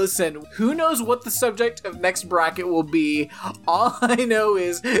 Listen, who knows what the subject of next bracket will be? All I know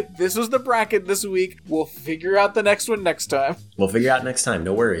is this was the bracket this week. We'll figure out the next one next time. We'll figure out next time.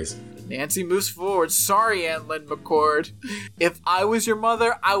 No worries. Nancy moves forward. Sorry, Aunt Lynn McCord. If I was your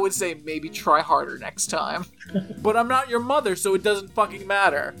mother, I would say maybe try harder next time. But I'm not your mother, so it doesn't fucking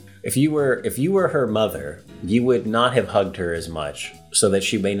matter. If you were her mother, you would not have hugged her as much, so that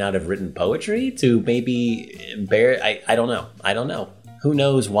she may not have written poetry to maybe bear. I don't know. Who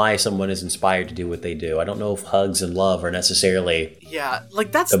knows why someone is inspired to do what they do? I don't know if hugs and love are necessarily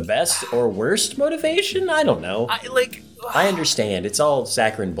that's the best or worst motivation. I don't know. I understand. It's all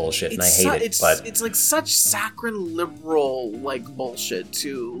saccharine bullshit, and I hate it. But it's like such saccharine liberal bullshit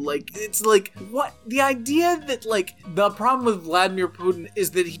too. It's like what the idea that the problem with Vladimir Putin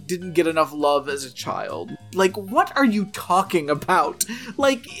is that he didn't get enough love as a child. What are you talking about?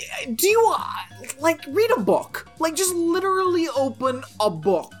 Do you read a book? Just literally open a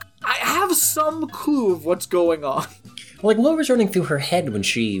book. I have some clue of what's going on. What was running through her head when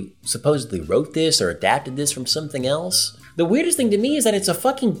she supposedly wrote this or adapted this from something else? The weirdest thing to me is that it's a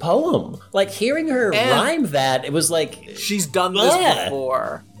fucking poem. Hearing her rhyme that, it was like... She's done this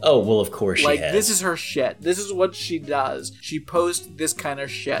before. Oh, well, of course she has. This is her shit. This is what she does. She posts this kind of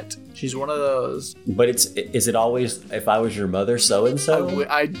shit. She's one of those. But is it always, if I was your mother, so-and-so?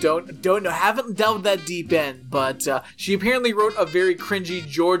 I don't know. Haven't delved that deep in. But she apparently wrote a very cringy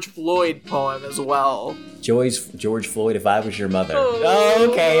George Floyd poem as well. George Floyd, if I was your mother.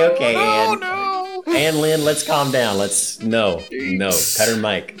 Okay, no, Ann. No. Ann Lynn, let's calm down. No. Cut her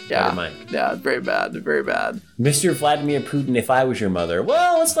mic. Yeah, very bad. Mr. Vladimir Putin, if I was your mother.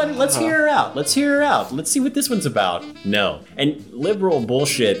 Well, let's hear her out. Let's see what this one's about. No. And liberal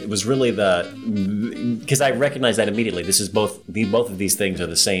bullshit was really because I recognize that immediately. This is both of these things are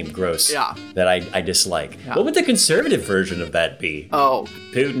the same gross that I dislike. Yeah. What would the conservative version of that be? Oh.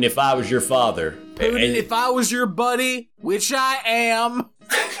 Putin, if I was your father. Putin, if I was your buddy, which I am.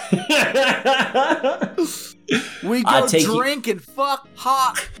 We go drink and fuck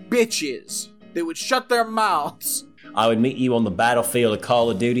hot bitches that would shut their mouths. I would meet you on the battlefield of Call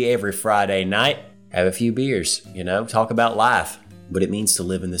of Duty every Friday night. Have a few beers, talk about life. What it means to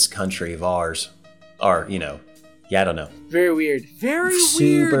live in this country of ours. Or, I don't know. Very weird.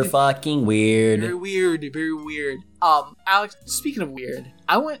 Super fucking weird. Very weird. Alex, speaking of weird,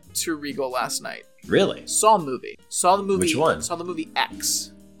 I went to Regal last night. Really? Saw the movie. Which one? Saw the movie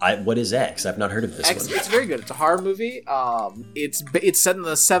X. What is X? I've not heard of this X, one. It's very good. It's a horror movie. It's set in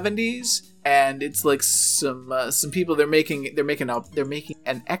the 70s, and it's some people they're making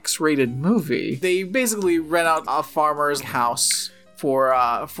an X-rated movie. They basically rent out a farmer's house for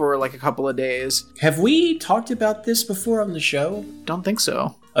a couple of days. Have we talked about this before on the show? Don't think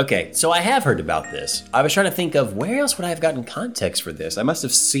so. Okay, so I have heard about this. I was trying to think of where else would I have gotten context for this. I must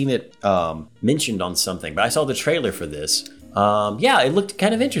have seen it mentioned on something, but I saw the trailer for this. Yeah, it looked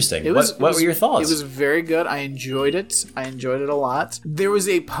kind of interesting. What were your thoughts? It was very good. I enjoyed it. I enjoyed it a lot. There was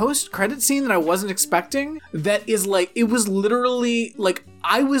a post-credit scene that I wasn't expecting that is like, it was literally like,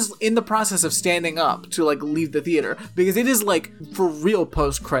 I was in the process of standing up to like leave the theater because it is like for real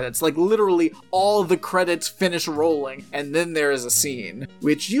post-credits. Like literally all the credits finish rolling and then there is a scene,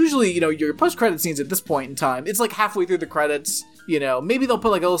 which usually, you know, your post-credit scenes at this point in time, it's like halfway through the credits, you know, maybe they'll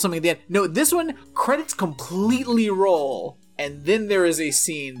put like a little something at the end. No, this one, credits completely roll. And then there is a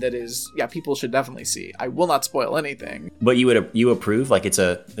scene that is, yeah, people should definitely see. I will not spoil anything. But you approve? Like it's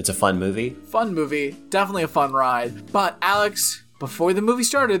a fun movie? Fun movie, definitely a fun ride. But Alex, before the movie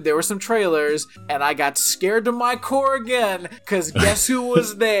started, there were some trailers, and I got scared to my core again, because guess who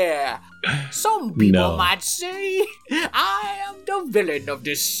was there? Some people might say, I am the villain of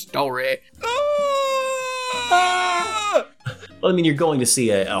this story. Well, I mean, you're going to see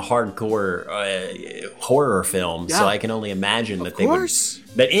a hardcore horror film, so I can only imagine that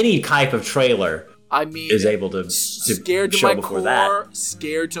that any type of trailer, I mean, is able to scared to show my before core, that.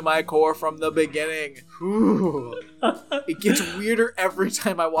 Scared to my core from the beginning. Ooh. It gets weirder every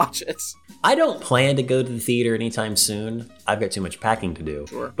time I watch it. I don't plan to go to the theater anytime soon. I've got too much packing to do.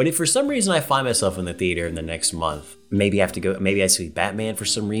 Sure. But if for some reason I find myself in the theater in the next month, maybe I have to go, maybe I see Batman for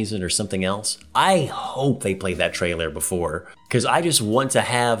some reason or something else. I hope they played that trailer before, because I just want to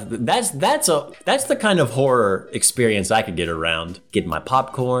have, that's the kind of horror experience I could get around. Getting my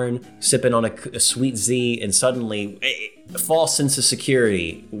popcorn, sipping on a sweet Z, and suddenly a false sense of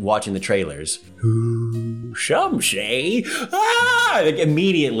security watching the trailers. Ooh, Shumshay! Ah! Like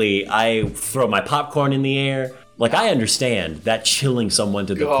immediately I throw my popcorn in the air. Like, I understand that chilling someone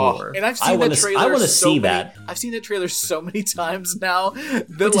to the core. And I've seen that trailer I want to see that. I've seen that trailer so many times now.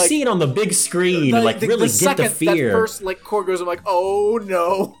 But to see it on the big screen, really get the fear. That first, core goes, I'm like, oh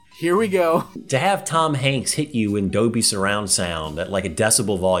no. Here we go. To have Tom Hanks hit you in Dolby surround sound at like a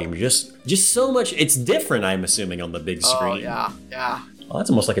decibel volume, just so much. It's different, I'm assuming, on the big screen. Oh, yeah. Well, that's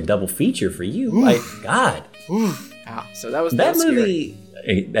almost like a double feature for you. My God. Yeah, so that was that movie. Scary.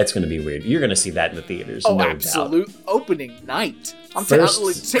 That's going to be weird. You're going to see that in the theaters. Oh, no absolute doubt. Opening night.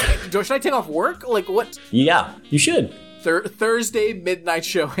 Should I take off work? Like what? Yeah, you should. Thursday midnight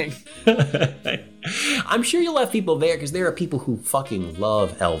showing. I'm sure you'll have people there because there are people who fucking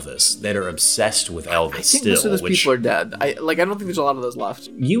love Elvis that are obsessed with Elvis. I think most of those people are dead. I don't think there's a lot of those left.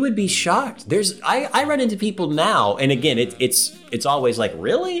 You would be shocked. I run into people now, and again, it's always like,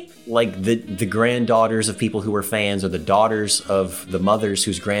 really? Like the granddaughters of people who were fans, or the daughters of the mothers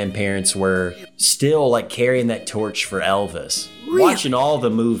whose grandparents were still like carrying that torch for Elvis. Really? Watching all the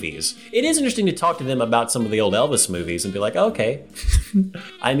movies. It is interesting to talk to them about some of the old Elvis movies and be like, okay.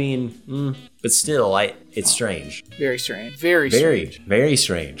 I mean, but still, it's strange. Very strange. Very strange. Very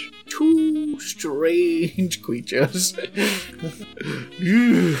strange. Two strange creatures.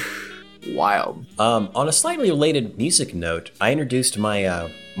 Wild. On a slightly related music note, I introduced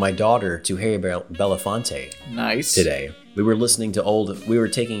my daughter to Harry Belafonte. Nice. Today. We were listening to we were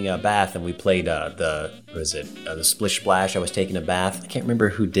taking a bath and we played the Splish Splash. I was taking a bath. I can't remember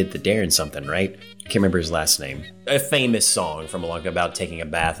who did the Darren something, right? I can't remember his last name. A famous song from a long time about taking a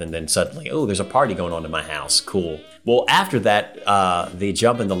bath and then suddenly, oh, there's a party going on in my house. Cool. Well, after that, the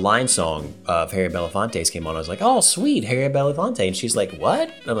Jump in the Line song of Harry Belafonte's came on. I was like, oh, sweet, Harry Belafonte. And she's like, what?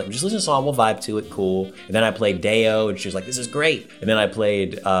 And I'm like, just listen to the song, we'll vibe to it, cool. And then I played Deo, and she was like, this is great. And then I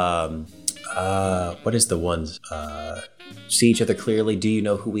played, what is the ones? See Each Other Clearly, Do You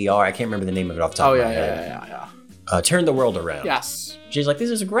Know Who We Are? I can't remember the name of it off the top of my head. Yeah. Turn the World Around. Yes. She's like, this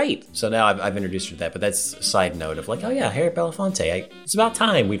is great. So now I've introduced her to that, but that's a side note of like, oh yeah, Harry Belafonte. It's about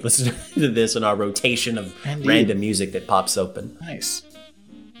time we listened to this in our rotation of random music that pops open. Nice.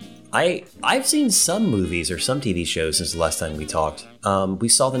 I've seen some movies or some TV shows since the last time we talked. We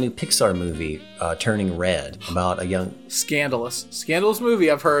saw the new Pixar movie, Turning Red, about a young... Scandalous movie,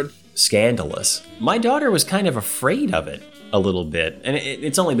 I've heard. Scandalous. My daughter was kind of afraid of it a little bit, and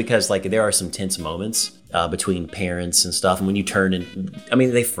it's only because like there are some tense moments between parents and stuff, and when you turn and I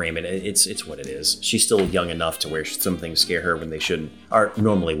mean they frame it, it's what it is. She's still young enough to where some things scare her when they shouldn't or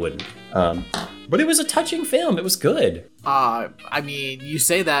normally wouldn't. But it was a touching film. It was good. I mean, you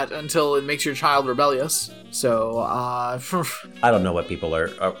say that until it makes your child rebellious. So, I don't know what people are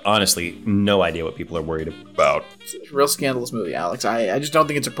honestly, no idea what people are worried about. It's a real scandalous movie, Alex. I just don't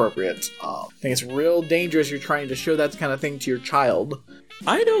think it's appropriate. I think it's real dangerous. You're trying to show that kind of thing to your child.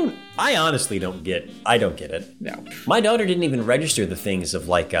 I honestly don't get it. No. My daughter didn't even register the things of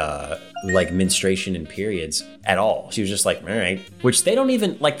like menstruation and periods at all. She was just like, all right, which they don't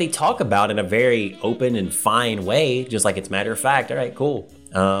even like, they talk about in a very open and fine way, just like it's matter of fact. All right, cool.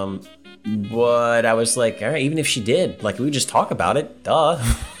 But I was like, all right, even if she did, like, we would just talk about it. Duh.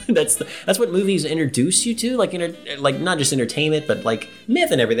 That's what movies introduce you to, like not just entertainment, but like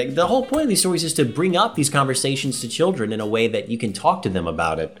myth and everything. The whole point of these stories is to bring up these conversations to children in a way that you can talk to them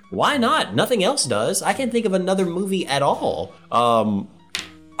about it. Why not? Nothing else does. I can't think of another movie at all.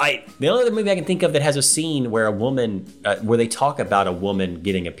 The only other movie I can think of that has a scene where a woman, where they talk about a woman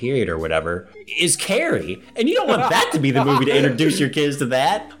getting a period or whatever, is Carrie. And you don't want that to be the movie to introduce your kids to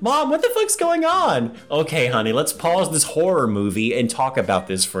that. Mom, what the fuck's going on? Okay, honey, let's pause this horror movie and talk about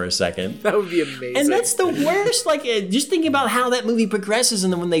this for a second. That would be amazing. And that's the worst. Like, just thinking about how that movie progresses,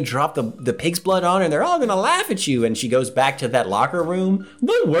 and then when they drop the pig's blood on her, and they're all gonna laugh at you, and she goes back to that locker room.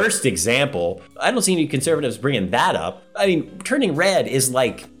 The worst example. I don't see any conservatives bringing that up. I mean, Turning Red is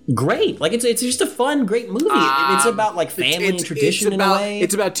like great. Like, it's just a fun, great movie. It's about like family and tradition in a way.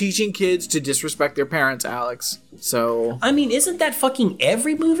 It's about teaching kids to disrespect their parents, Alex. So I mean, isn't that fucking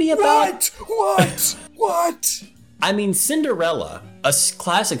every movie about? What? I mean, Cinderella, a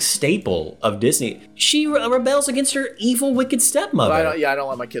classic staple of Disney, she rebels against her evil, wicked stepmother. I don't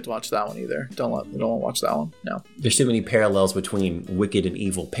let my kids watch that one either. Don't watch that one. No. There's too many parallels between wicked and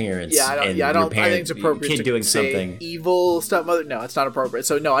evil parents. I think it's appropriate kid doing something evil stepmother. No, it's not appropriate.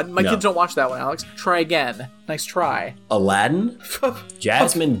 So no, my kids don't watch that one. Alex, try again. Nice try. Aladdin.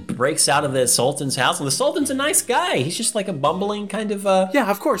 Jasmine breaks out of the Sultan's house, and the Sultan's a nice guy. He's just like a bumbling kind of yeah,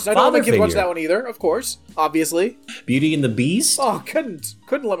 of course. I don't let my kids watch that one either. Of course, obviously. Beauty and the Beast. Oh, couldn't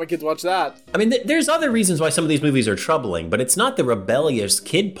let my kids watch that. I mean, there's other reasons why some of these movies are troubling, but it's not the rebellious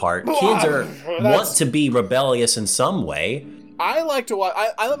kid part. Kids want to be rebellious in some way. I like to watch.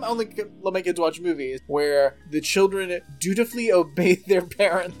 I only let my kids watch movies where the children dutifully obey their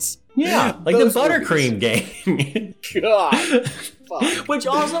parents. Yeah, like the Buttercream Gang. God. Fuck. Which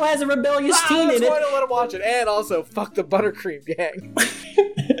also has a rebellious teen in it. That's why I don't let them watch it. And also, fuck the Buttercream Gang.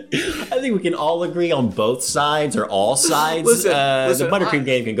 I think we can all agree on both sides or all sides. Listen, the Buttercream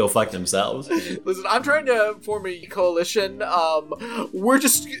Gang can go fuck themselves. Listen, I'm trying to form a coalition.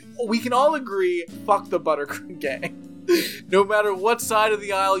 We can all agree, fuck the Buttercream Gang. No matter what side of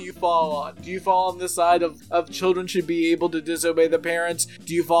the aisle you fall on. Do you fall on the side of children should be able to disobey the parents?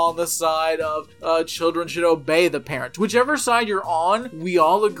 Do you fall on the side of children should obey the parents? Whichever side you're on, we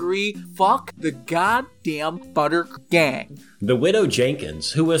all agree, fuck the goddamn Buttercream Gang. The widow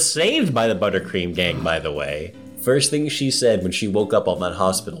Jenkins, who was saved by the Buttercream Gang, by the way, first thing she said when she woke up on that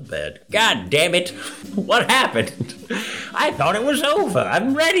hospital bed, God damn it, what happened? I thought it was over.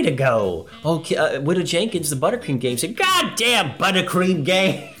 I'm ready to go. Okay, Widow Jenkins, the Buttercream Gang, said, God damn Buttercream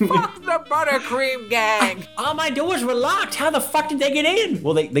Gang. Fuck the Buttercream Gang. All my doors were locked. How the fuck did they get in?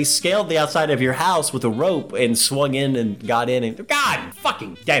 Well, they scaled the outside of your house with a rope and swung in and got in. And God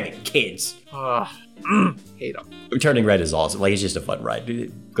fucking damn it, kids. Hate them. Turning Red is awesome. Like, it's just a fun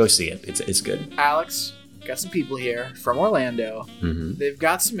ride. Go see it. It's good. Alex, got some people here from Orlando. Mm-hmm. They've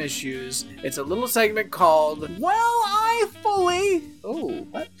got some issues. It's a little segment called Well, I Fully... Oh,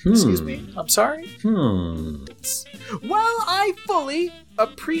 what? Excuse me. I'm sorry? Well, I fully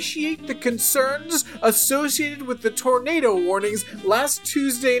appreciate the concerns associated with the tornado warnings last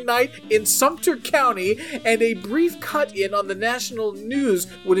Tuesday night in Sumter County, and a brief cut-in on the national news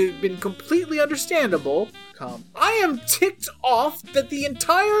would have been completely understandable. I am ticked off that the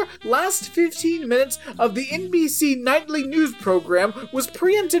entire last 15 minutes of the NBC nightly news program was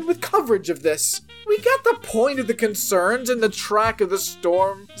preempted with coverage of this. We got the point of the concerns and the track of the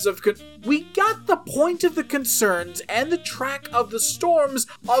storms of We got the point of the concerns and the track of the storms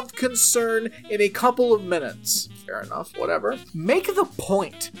of concern in a couple of minutes. Fair enough, whatever. Make the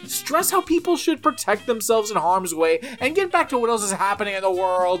point. Stress how people should protect themselves in harm's way and get back to what else is happening in the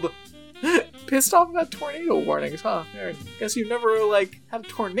world. Pissed off about tornado warnings, huh? I guess you've never, had a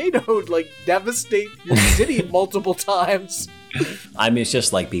tornado, devastate your city multiple times. I mean, it's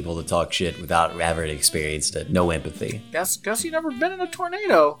just like people to talk shit without ever experienced it. No empathy. Guess you've never been in a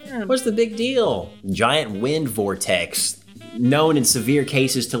tornado. What's the big deal? Giant wind vortex. Known in severe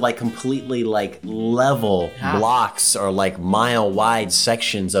cases to completely level blocks or mile-wide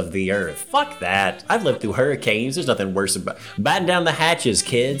sections of the earth. Fuck that. I've lived through hurricanes. There's nothing worse about. Batten down the hatches,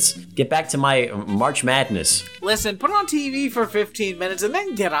 kids. Get back to my March Madness. Listen, put it on TV for 15 minutes and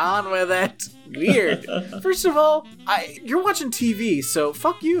then get on with it. Weird. First of all, you're watching TV, so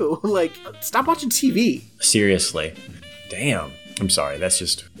fuck you. Stop watching TV. Seriously. Damn. I'm sorry. That's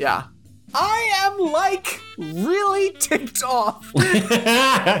just... Yeah. I am like really ticked off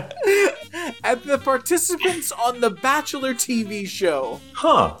at the participants on the Bachelor TV show.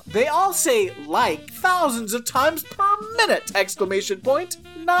 Huh. They all say like thousands of times per minute! Exclamation point.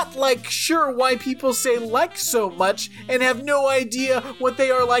 Not like sure why people say like so much and have no idea what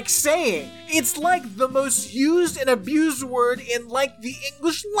they are like saying. It's like the most used and abused word in like the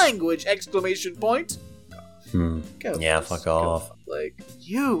English language! Exclamation point. Go, Yeah, fuck off. Like,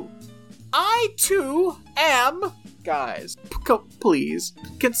 you. I too am. Guys, please.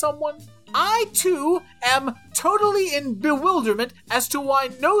 Can someone? I too am totally in bewilderment as to why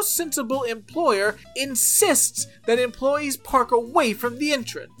no sensible employer insists that employees park away from the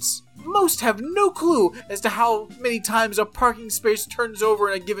entrance. Most have no clue as to how many times a parking space turns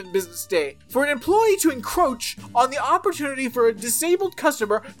over in a given business day. For an employee to encroach on the opportunity for a disabled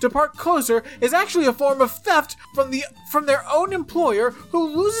customer to park closer is actually a form of theft from their own employer,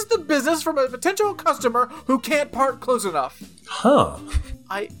 who loses the business from a potential customer who can't park close enough. Huh.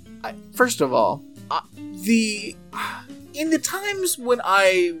 First of all, in the times when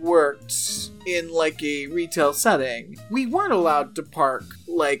I worked in like a retail setting, we weren't allowed to park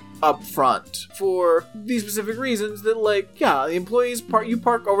like up front for these specific reasons that the employees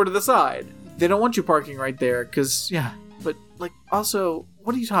park over to the side. They don't want you parking right there because but also,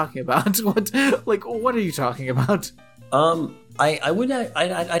 what are you talking about? What are you talking about?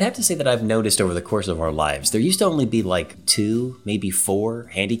 I'd have to say that I've noticed over the course of our lives, there used to only be like 2, maybe 4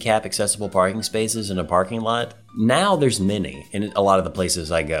 handicap accessible parking spaces in a parking lot. Now there's many in a lot of the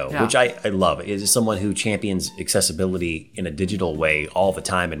places I go, which I love. As someone who champions accessibility in a digital way all the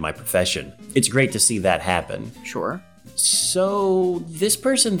time in my profession, it's great to see that happen. Sure. So this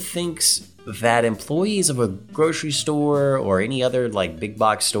person thinks that employees of a grocery store or any other like big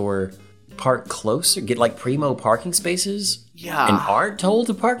box store park closer, get like primo parking spaces, and aren't told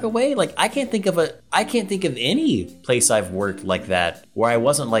to park away. Like I can't think of any place I've worked like that where I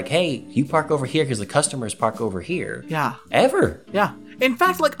wasn't like, hey, you park over here because the customers park over here. Yeah. Ever. Yeah. In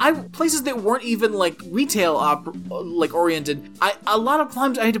fact, places that weren't even like retail oriented, a lot of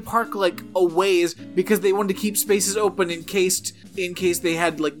times I had to park like a ways because they wanted to keep spaces open in case they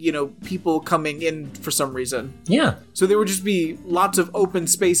had people coming in for some reason. Yeah. So there would just be lots of open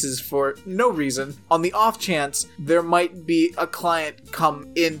spaces for no reason on the off chance there might be a client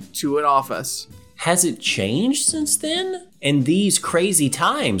come into an office. Has it changed since then? In these crazy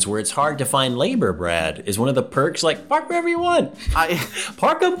times where it's hard to find labor, Brad, is one of the perks like park wherever you want.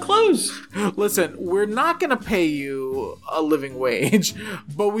 Park up close. Listen, we're not going to pay you a living wage,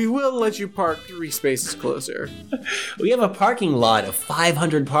 but we will let you park 3 spaces closer. We have a parking lot of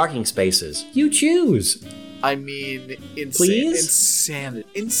 500 parking spaces. You choose. I mean, Please?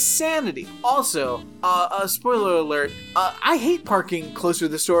 Insanity. Also, spoiler alert, I hate parking closer to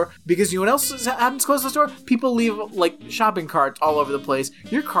the store because you know what else happens close to the store? People leave, shopping carts all over the place.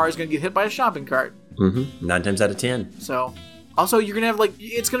 Your car is going to get hit by a shopping cart. Mm-hmm. 9 times out of 10. So, also, you're going to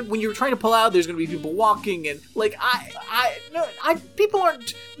have, when you're trying to pull out, there's going to be people walking and, people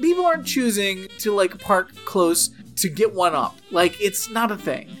aren't choosing to, park close to get one up. It's not a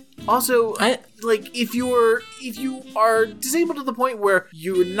thing. Also, if you are disabled to the point where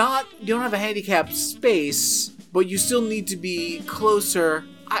you don't have a handicapped space, but you still need to be closer,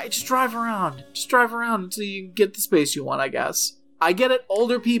 just drive around. Just drive around until you get the space you want, I guess. I get it,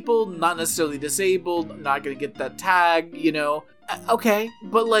 older people, not necessarily disabled, not gonna get that tag, Okay,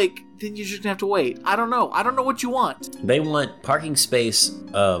 but then you're just gonna have to wait. I don't know what you want. They want parking spaces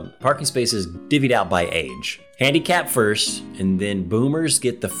divvied out by age. Handicap first, and then boomers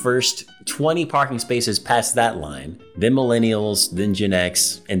get the first 20 parking spaces past that line. Then millennials, then Gen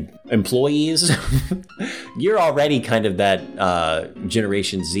X, and employees. You're already kind of that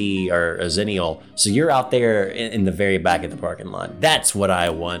Generation Z or a Zennial, so you're out there in the very back of the parking lot. That's what I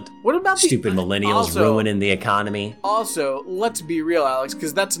want. What about stupid millennials ruining the economy? Also, let's be real, Alex,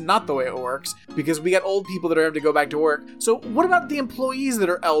 because that's not the way it works, because we got old people that are having to go back to work. So what about the employees that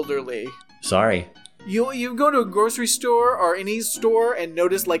are elderly? Sorry. You go to a grocery store or any store and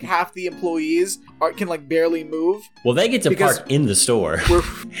notice half the employees can barely move. Well, they get to park in the store.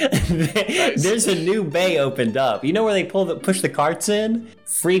 Nice. There's a new bay opened up. You know where they push the carts in?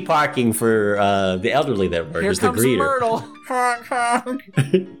 Free parking for the elderly that work. Here comes Myrtle.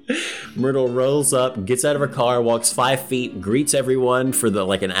 Myrtle rolls up, gets out of her car, walks 5 feet, greets everyone for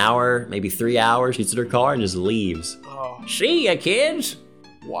an hour, maybe 3 hours. She gets in her car and just leaves. Oh. See ya, kids.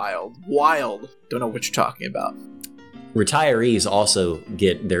 Wild. Don't know what you're talking about. Retirees also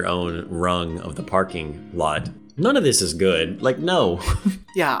get their own rung of the parking lot. None of this is good. No.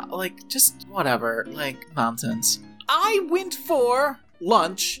 Yeah, just whatever. Nonsense. I went for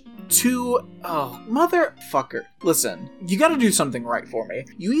lunch Oh, motherfucker. Listen, you gotta do something right for me.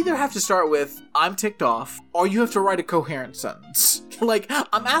 You either have to start with, I'm ticked off, or you have to write a coherent sentence. Like,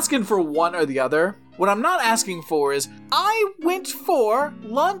 I'm asking for one or the other. What I'm not asking for is, I went for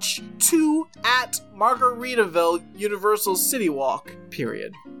lunch at Margaritaville Universal City Walk,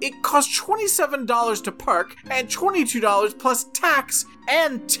 period. It cost $27 to park and $22 plus tax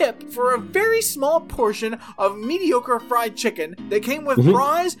and tip for a very small portion of mediocre fried chicken that came with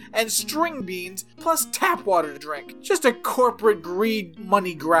fries and string beans plus tap water to drink. Just a corporate greed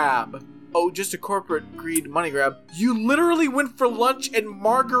money grab. Oh, just a corporate greed money grab. You literally went for lunch in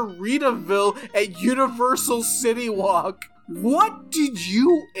Margaritaville at Universal City Walk. What did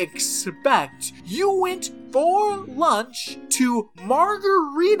you expect? You went for lunch to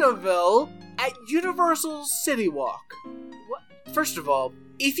Margaritaville at Universal City Walk. What? First of all,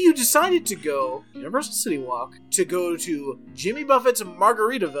 if you decided to go Universal City Walk to go to Jimmy Buffett's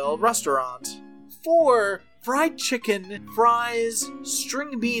Margaritaville restaurant for fried chicken, fries,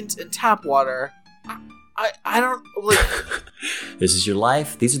 string beans, and tap water, I don't, like... This is your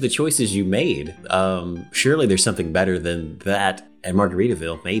life. These are the choices you made. Surely there's something better than that at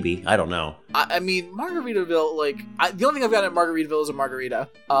Margaritaville, maybe. I don't know. I mean, Margaritaville, like, the only thing I've got at Margaritaville is a margarita.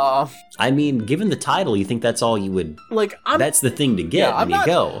 I mean, given the title, you think that's all you would... Like, that's the thing to get when you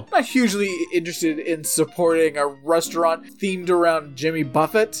go. I'm not hugely interested in supporting a restaurant themed around Jimmy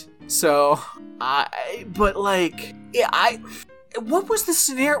Buffett, so... But, like, what was the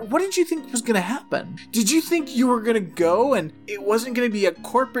scenario? What did you think was going to happen? Did you think you were going to go and it wasn't going to be a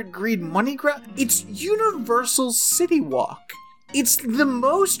corporate greed money grab? It's Universal City Walk. It's the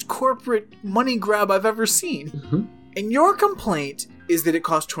most corporate money grab I've ever seen. Mm-hmm. And your complaint is that it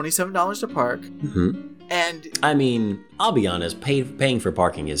cost $27 to park. Mm-hmm. And I mean, I'll be honest, paying for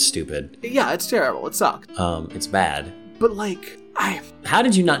parking is stupid. Yeah, it's terrible. It sucks. It's bad. But, like, How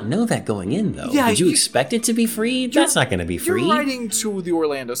did you not know that going in, though? Yeah, did you expect it to be free? That's not going to be free. You're writing to the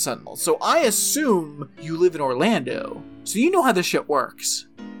Orlando Sentinel, so I assume you live in Orlando, so you know how this shit works.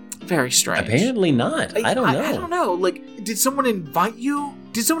 Very strange. Apparently not. I don't know. I don't know. Like, did someone invite you?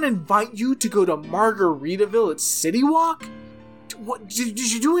 Did someone invite you to go to Margaritaville at City Walk? What did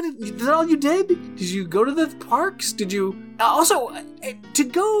you do? Is that all you did? Did you go to the parks? Did you also to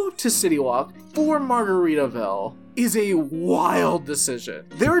go to City Walk for Margaritaville is a wild decision.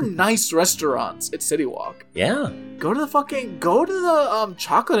 There are nice restaurants at City Walk. Yeah. Go to the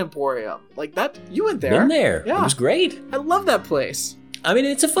Chocolate Emporium. Like that, you went there. Been there. Yeah. It was great. I love that place. I mean,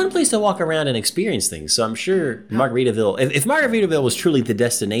 it's a fun place to walk around and experience things. So I'm sure Margaritaville, if Margaritaville was truly the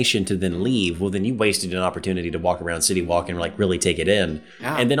destination to then leave, well, then you wasted an opportunity to walk around City Walk and like really take it in.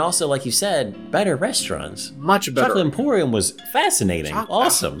 Yeah. And then also, like you said, better restaurants. Much better. Chocolate Emporium was fascinating.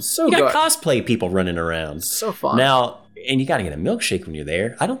 Awesome. So you got good. Cosplay people running around. So fun. Now, and you got to get a milkshake when you're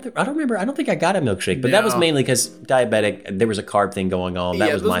there. I don't think I got a milkshake, but that was mainly because diabetic. There was a carb thing going on.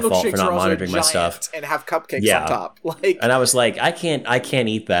 That was my fault for not monitoring my stuff. And have cupcakes on top. And I was like, I can't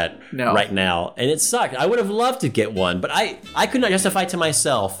eat that right now, and it sucked. I would have loved to get one, but I could not justify to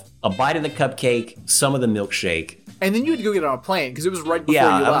myself a bite of the cupcake, some of the milkshake. And then you had to go get it on a plane because it was right before you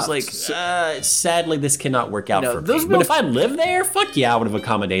left. I was like, sadly, this cannot work out for me. But if I lived there, fuck yeah, I would have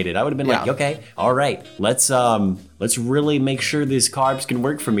accommodated. I would have been like, okay, all right, let's really make sure these carbs can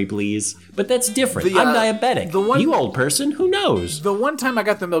work for me, please. But that's different. I'm diabetic. You old person, who knows? The one time I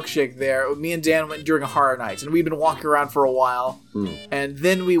got the milkshake there, me and Dan went during a horror night, and we'd been walking around for a while. And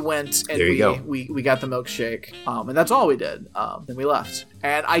then we went and we got the milkshake, and that's all we did. Then we left,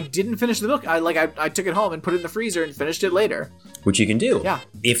 and I didn't finish the milk. I took it home and put it in the freezer and finished it later. Which you can do. Yeah.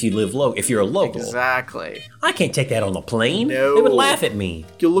 If you live if you're a local. Exactly. I can't take that on the plane. No. They would laugh at me.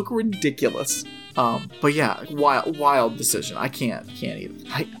 You look ridiculous. But yeah, wild decision. I can't eat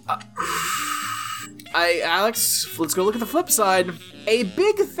it. Alex, let's go look at the flip side. A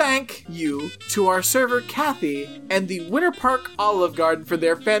big thank you to our server Kathy and the Winter Park Olive Garden for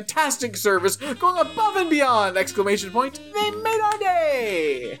their fantastic service, going above and beyond! ! They made our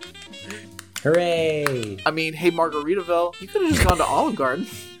day! Hooray! I mean, hey Margaritaville, you could have just gone to Olive Garden.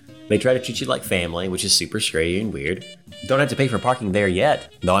 They try to treat you like family, which is super scary and weird. Don't have to pay for parking there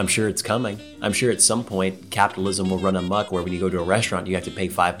yet, though I'm sure it's coming. I'm sure at some point capitalism will run amok where when you go to a restaurant you have to pay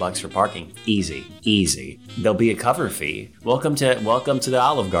 $5 for parking. Easy. There'll be a cover fee. Welcome to the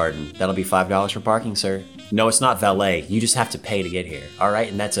Olive Garden. That'll be $5 for parking, sir. No, it's not valet. You just have to pay to get here. All right,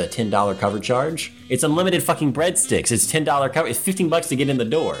 and that's a $10 cover charge. It's unlimited fucking breadsticks. It's $10 cover. It's $15 to get in the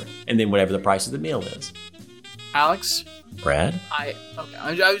door, and then whatever the price of the meal is. Alex, Brad?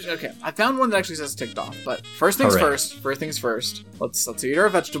 Okay. I found one that actually says ticked off. But first things Hooray. first. First things first. Let's eat our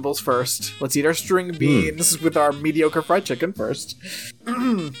vegetables first. Let's eat our string beans with our mediocre fried chicken first.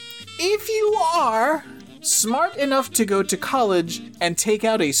 If you are smart enough to go to college and take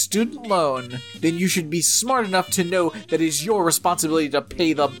out a student loan, then you should be smart enough to know that it is your responsibility to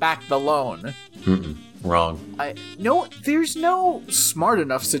pay back the loan. Wrong. No, there's no smart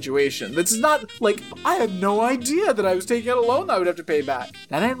enough situation. That's not like, I had no idea that I was taking out a loan that I would have to pay back.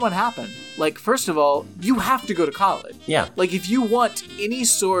 That ain't what happened. Like, first of all, you have to go to college. Yeah. Like, if you want any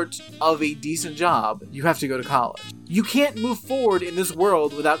sort of a decent job, you have to go to college. You can't move forward in this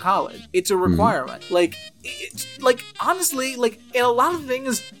world without college. It's a requirement. Like, it's like, honestly, like, in a lot of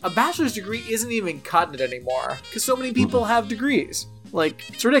things, a bachelor's degree isn't even cutting it anymore because so many people have degrees. Like,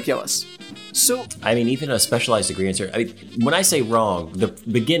 it's ridiculous. So, I mean, even a specialized degree in certain, I mean, when I say wrong, the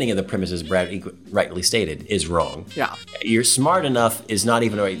beginning of the premise, as Brad rightly stated, is wrong. yeah. You're smart enough is not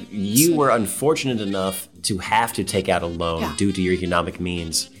even right. You were unfortunate enough to have to take out a loan due to your economic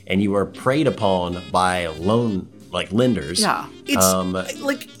means, and you were preyed upon by loan lenders. Yeah, it's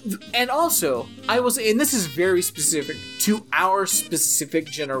like, and also and this is very specific to our specific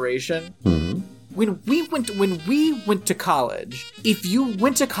generation. When we went to college, if you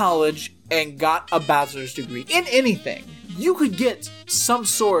went to college and got a bachelor's degree in anything, you could get some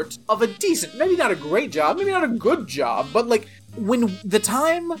sort of a decent, maybe not a great job, maybe not a good job, but like, when the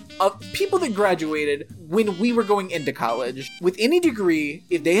time of people that graduated when we were going into college, with any degree,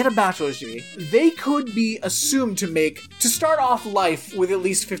 if they had a bachelor's degree, they could be assumed to start off life with at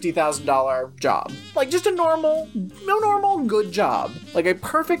least $50,000 job. Like, just a normal, good job. Like, a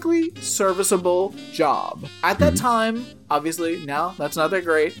perfectly serviceable job. At that time, obviously, now, that's not that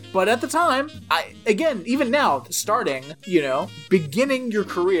great. But at the time, even now, starting, beginning your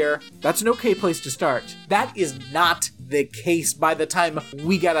career, that's an okay place to start. That is not the case by the time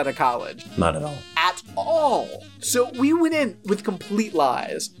we got out of college. Not at all. At all. So we went in with complete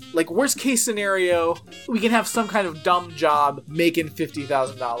lies. Like, worst case scenario, we can have some kind of dumb job making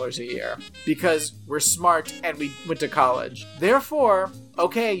 $50,000 a year because we're smart and we went to college. Therefore,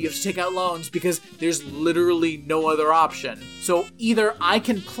 okay, you have to take out loans because there's literally no other option. So either I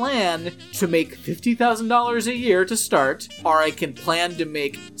can plan to make $50,000 a year to start, or I can plan to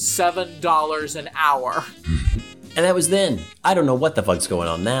make $7 an hour. And that was then. I don't know what the fuck's going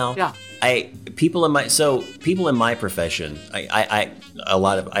on now. Yeah. People in my profession, I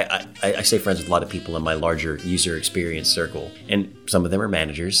stay friends with a lot of people in my larger user experience circle, and some of them are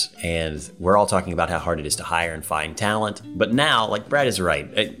managers, and we're all talking about how hard it is to hire and find talent. But now, like Brad is right.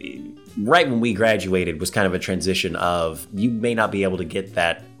 Right when we graduated was kind of a transition of, you may not be able to get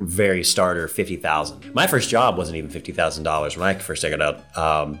that very starter $50,000. My first job wasn't even $50,000 when I first got out.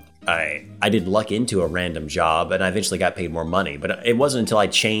 I did luck into a random job and I eventually got paid more money, but it wasn't until I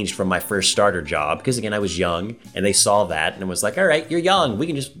changed from my first starter job, because again, I was young and they saw that and it was like, all right, you're young, we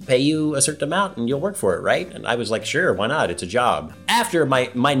can just pay you a certain amount and you'll work for it, right? And I was like, sure, why not? It's a job. After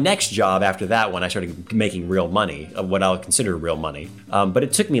my next job after that one, I started making real money, of what I would consider real money. But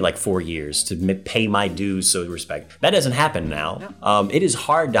it took me like 4 years to pay my dues, so respect. That doesn't happen now. Yeah. It is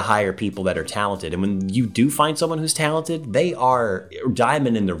hard to hire people that are talented. And when you do find someone who's talented, they are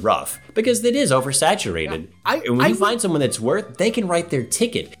diamond in the rough, because it is oversaturated. Yeah. And when you find someone that's worth, they can write their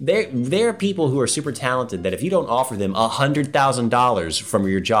ticket. There are people who are super talented that if you don't offer them $100,000 from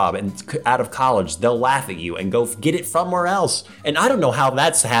your job and out of college, they'll laugh at you and go get it somewhere else. And I don't know how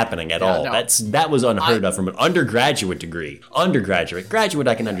that's happening at all. No. That was unheard of from an undergraduate degree. Graduate,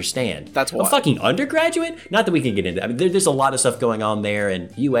 I can understand. That's what. A fucking undergraduate? Not that we can get into. I mean, there's a lot of stuff going on there,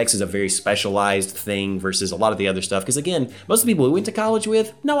 and UX is a very specialized thing versus a lot of the other stuff. Because again, most of the people we went to college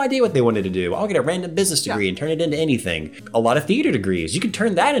with, no idea what they wanted to do. I'll get a random business degree and turn it into anything. A lot of theater degrees, you can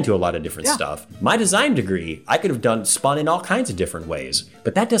turn that into a lot of different stuff. My design degree, I could have spun in all kinds of different ways,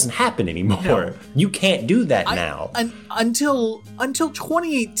 but that doesn't happen anymore. No. You can't do that now. Until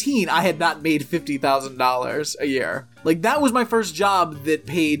 2018, I had not made $50,000 a year. Like, that was my first job that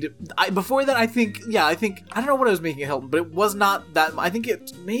paid. Before that, I think, I don't know what I was making at Hilton, but it was not that. I think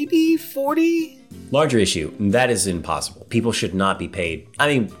it's maybe 40. Larger issue. That is impossible. People should not be paid. I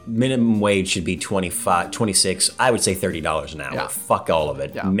mean, minimum wage should be 25, 26. I would say $30 an hour. Yeah. Fuck all of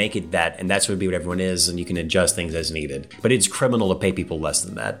it. Yeah. Make it that, and that's what everyone is, and you can adjust things as needed. But it's criminal to pay people less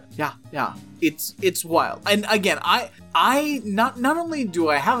than that. Yeah. It's wild. And again, I not only do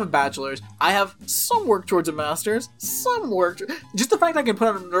I have a bachelor's, I have some work towards a master's, just the fact I can put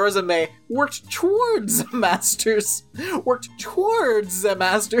on a resume, worked towards a master's. That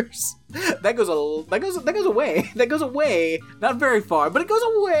goes away. Not very far, but it goes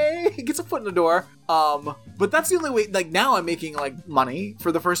away. It gets a foot in the door. but that's the only way. Like, now I'm making like money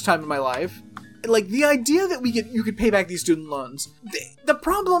for the first time in my life. Like, the idea that you could pay back these student loans, the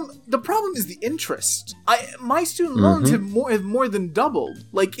problem is the interest. My student loans have more than doubled.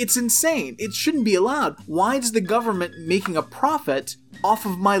 Like, it's insane. It shouldn't be allowed. Why is the government making a profit off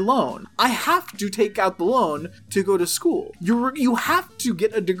of my loan? I have to take out the loan to go to school. You have to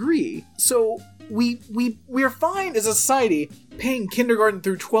get a degree. So we're fine as a society paying kindergarten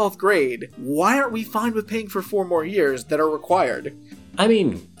through 12th grade. Why aren't we fine with paying for 4 more years that are required? I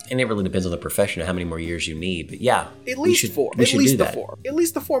mean, and it really depends on the profession and how many more years you need. But yeah, at least 4. We should do that. At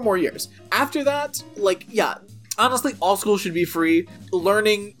least the 4 more years. After that, like, yeah. Honestly, all schools should be free.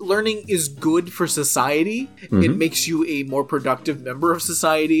 Learning is good for society. It makes you a more productive member of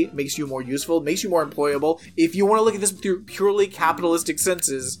society. It makes you more useful. It makes you more employable. If you want to look at this through purely capitalistic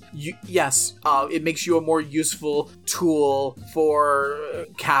senses, yes, it makes you a more useful tool for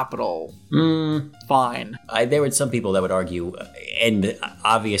capital. Fine. There were some people that would argue, and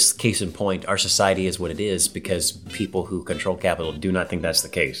obvious case in point, our society is what it is because people who control capital do not think that's the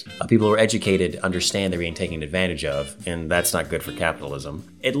case. People who are educated understand they're being taken advantage of, and that's not good for capitalism.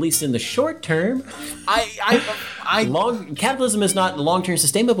 At least in the short term. Capitalism is not long-term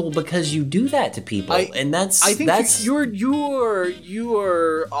sustainable because you do that to people, and that's. I think you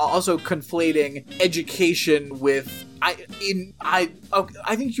are also conflating education with. I think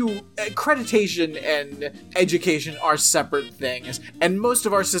accreditation and education are separate things, and most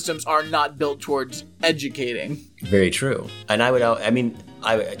of our systems are not built towards educating. Very true, and I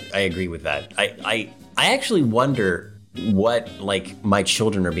agree with that. I actually wonder what, like, my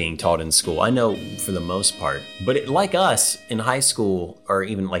children are being taught in school. I know for the most part, but like us in high school or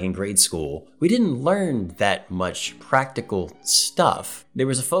even like in grade school, we didn't learn that much practical stuff. There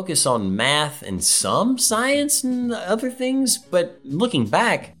was a focus on math and some science and other things, but looking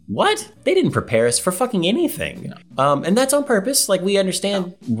back, what? They didn't prepare us for fucking anything. And that's on purpose. Like, we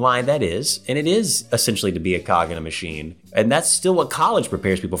understand why that is, and it is essentially to be a cog in a machine. And that's still what college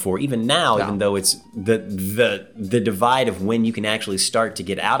prepares people for, even now, even though it's the divide of when you can actually start to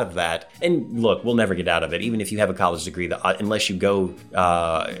get out of that. And look, we'll never get out of it, even if you have a college degree, unless you go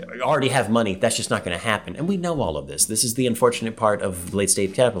already have money, that's just not going to happen. And we know all of this. This is the unfortunate part of late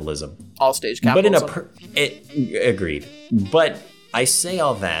stage capitalism. All stage capitalism. Agreed. But I say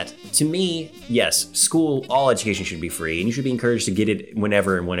all that, to me, yes, all education should be free, and you should be encouraged to get it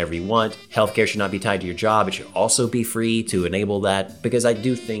whenever and whenever you want. Healthcare should not be tied to your job. It should also be free to enable that, because I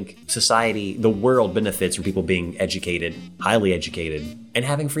do think society, the world, benefits from people being educated, highly educated, and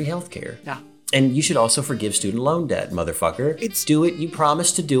having free healthcare. Yeah. And you should also forgive student loan debt, motherfucker. Do it. You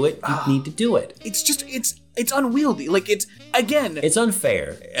promised to do it. You need to do it. It's unwieldy. Like, it's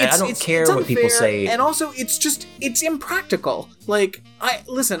unfair. I don't care what people say. And also, it's impractical. Like, I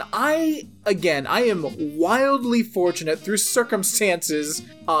am wildly fortunate through circumstances,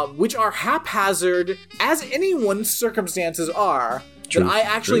 which are haphazard, as anyone's circumstances are. That I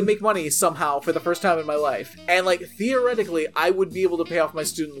actually make money somehow for the first time in my life. And, like, theoretically, I would be able to pay off my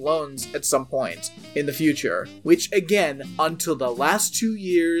student loans at some point in the future. Which, again, until the last 2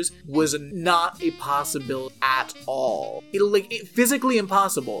 years, was not a possibility at all. Physically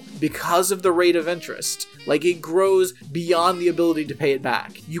impossible because of the rate of interest. Like, it grows beyond the ability to pay it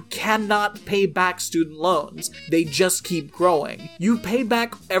back. You cannot pay back student loans. They just keep growing. You pay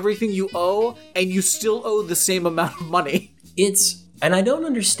back everything you owe, and you still owe the same amount of money. And I don't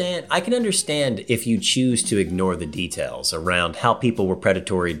understand. I can understand if you choose to ignore the details around how people were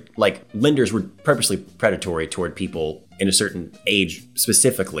predatory, like lenders were purposely predatory toward people in a certain age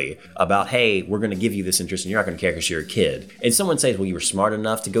specifically about, hey, we're going to give you this interest and you're not going to care because you're a kid. And someone says, well, you were smart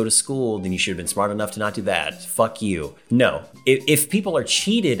enough to go to school, then you should have been smart enough to not do that. Fuck you. No. If people are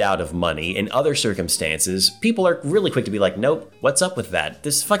cheated out of money in other circumstances, people are really quick to be like, nope, what's up with that?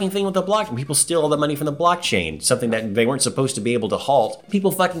 This fucking thing with the blockchain. People steal all the money from the blockchain, something that they weren't supposed to be able to halt.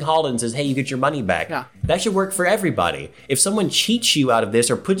 People fucking halt it and says, hey, you get your money back. Yeah. That should work for everybody. If someone cheats you out of this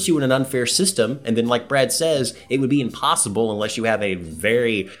or puts you in an unfair system, and then like Brad says, it would be impossible unless you have a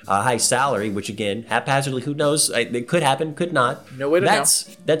very high salary, which again, haphazardly, who knows? It could happen, could not. No way to know.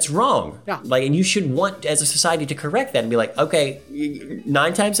 That's wrong. Yeah. Like, and you should want, as a society, to correct that and be like, okay,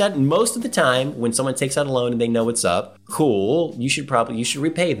 9 times out, most of the time, when someone takes out a loan and they know what's up, cool, you should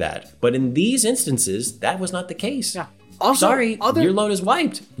repay that. But in these instances, that was not the case. Yeah. Also, sorry, your loan is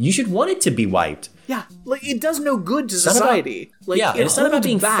wiped. You should want it to be wiped. Yeah, like, it does no good to society. It's not about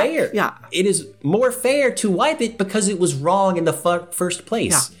being fair. Yeah. It is more fair to wipe it because it was wrong in the first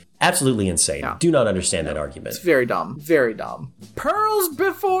place. Yeah. Absolutely insane. Yeah. Do not understand that argument. It's very dumb. Very dumb. Pearls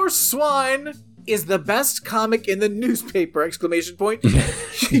before swine. is the best comic in the newspaper! Exclamation point.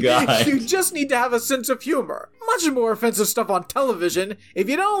 God. You just need to have a sense of humor. Much more offensive stuff on television. If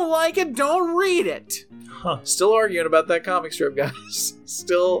you don't like it, don't read it. Huh. Still arguing about that comic strip, guys.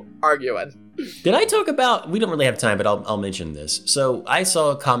 Still arguing. Did I talk about, we don't really have time, but I'll mention this. So I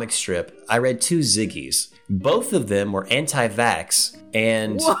saw a comic strip. I read 2 Ziggies. Both of them were anti-vax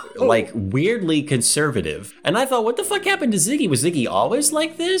and Whoa. like weirdly conservative. And I thought, what the fuck happened to Ziggy? Was Ziggy always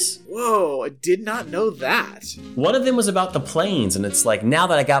like this? Whoa, I did not know that. One of them was about the planes, and it's like, now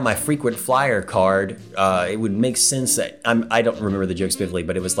that I got my frequent flyer card, it would make sense that, I don't remember the joke specifically,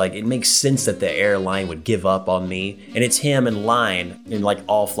 but it was like, it makes sense that the airline would give up on me. And it's him in line, and like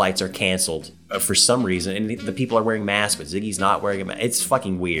all flights are canceled for some reason, and the people are wearing masks, but Ziggy's not wearing a mask. It's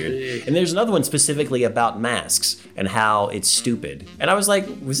fucking weird. And there's another one specifically about masks and how it's stupid. And I was like,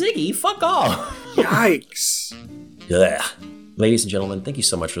 Ziggy, fuck off. Yikes. Ugh. Ladies and gentlemen, thank you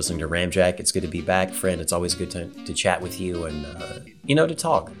so much for listening to Ramjack. It's good to be back, friend. It's always good to chat with you and, to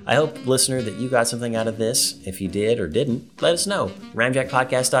talk. I hope, listener, that you got something out of this. If you did or didn't, let us know.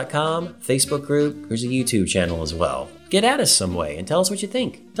 RamjackPodcast.com, Facebook group. There's a YouTube channel as well. Get at us some way and tell us what you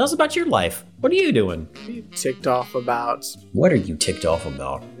think. Tell us about your life. What are you doing? What are you ticked off about? What are you ticked off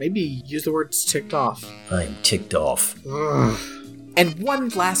about? Maybe use the words ticked off. I'm ticked off. Ugh. And one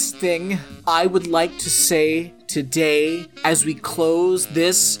last thing I would like to say today as we close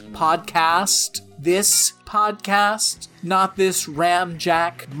this podcast, not this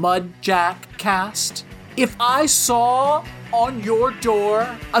Ramjack Mudjack cast. If I saw on your door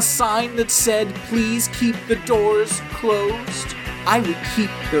a sign that said, please keep the doors closed, I would keep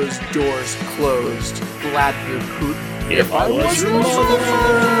those doors closed. Vladimir Putin. If I was your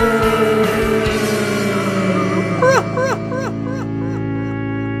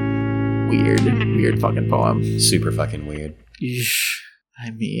Weird fucking poem. Super fucking weird. Eesh. I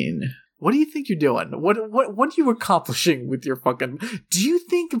mean, what do you think you're doing? What are you accomplishing with your fucking... Do you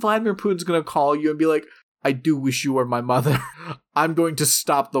think Vladimir Putin's gonna call you and be like, I do wish you were my mother. I'm going to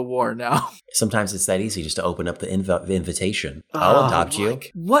stop the war now. Sometimes it's that easy just to open up the invitation. I'll adopt you.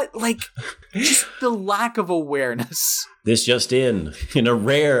 What? Just the lack of awareness. This just in an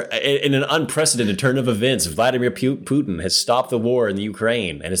unprecedented turn of events, Vladimir Putin has stopped the war in the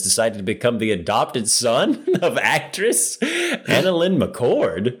Ukraine and has decided to become the adopted son of actress Annalyn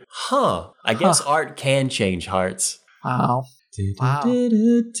McCord. I guess art can change hearts. Wow.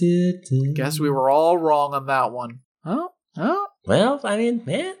 Guess we were all wrong on that one. Huh? Well, I mean,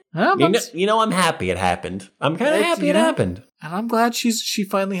 I'm happy it happened. I'm kind of happy it happened. And I'm glad she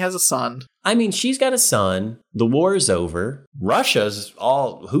finally has a son. I mean, she's got a son. The war is over. Russia's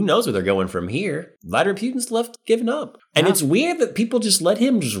who knows where they're going from here. Vladimir Putin's left giving up. And it's weird that people just let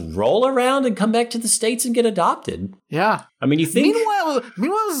him just roll around and come back to the States and get adopted. Yeah. I mean, you think... Meanwhile,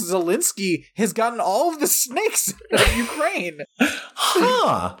 Zelensky has gotten all of the snakes of Ukraine.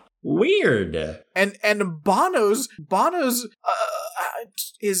 Weird. And Bono's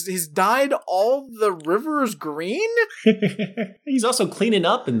is dyed all the rivers green. He's also cleaning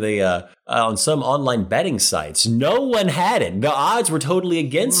up in the on some online betting sites. No one had it. The odds were totally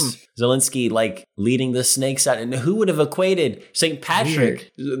against Zelensky, leading the snakes out. And who would have equated St.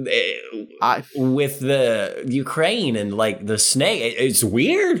 Patrick with the Ukraine and the snake? It's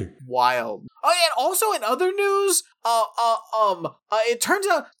weird. Wild. Oh, and also in other news, it turns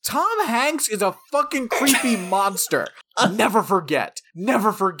out Tom Hanks is a fucking creepy monster. Never forget.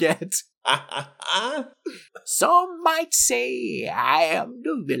 Some might say I am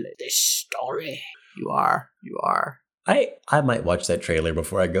the villain of this story. You are. I might watch that trailer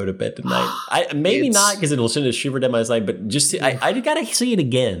before I go to bed tonight. Maybe not because it'll send a shiver down my spine, but just I gotta see it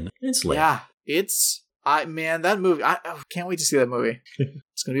again. It's late. Yeah, that movie. I can't wait to see that movie.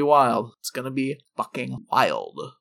 It's gonna be wild. It's gonna be fucking wild.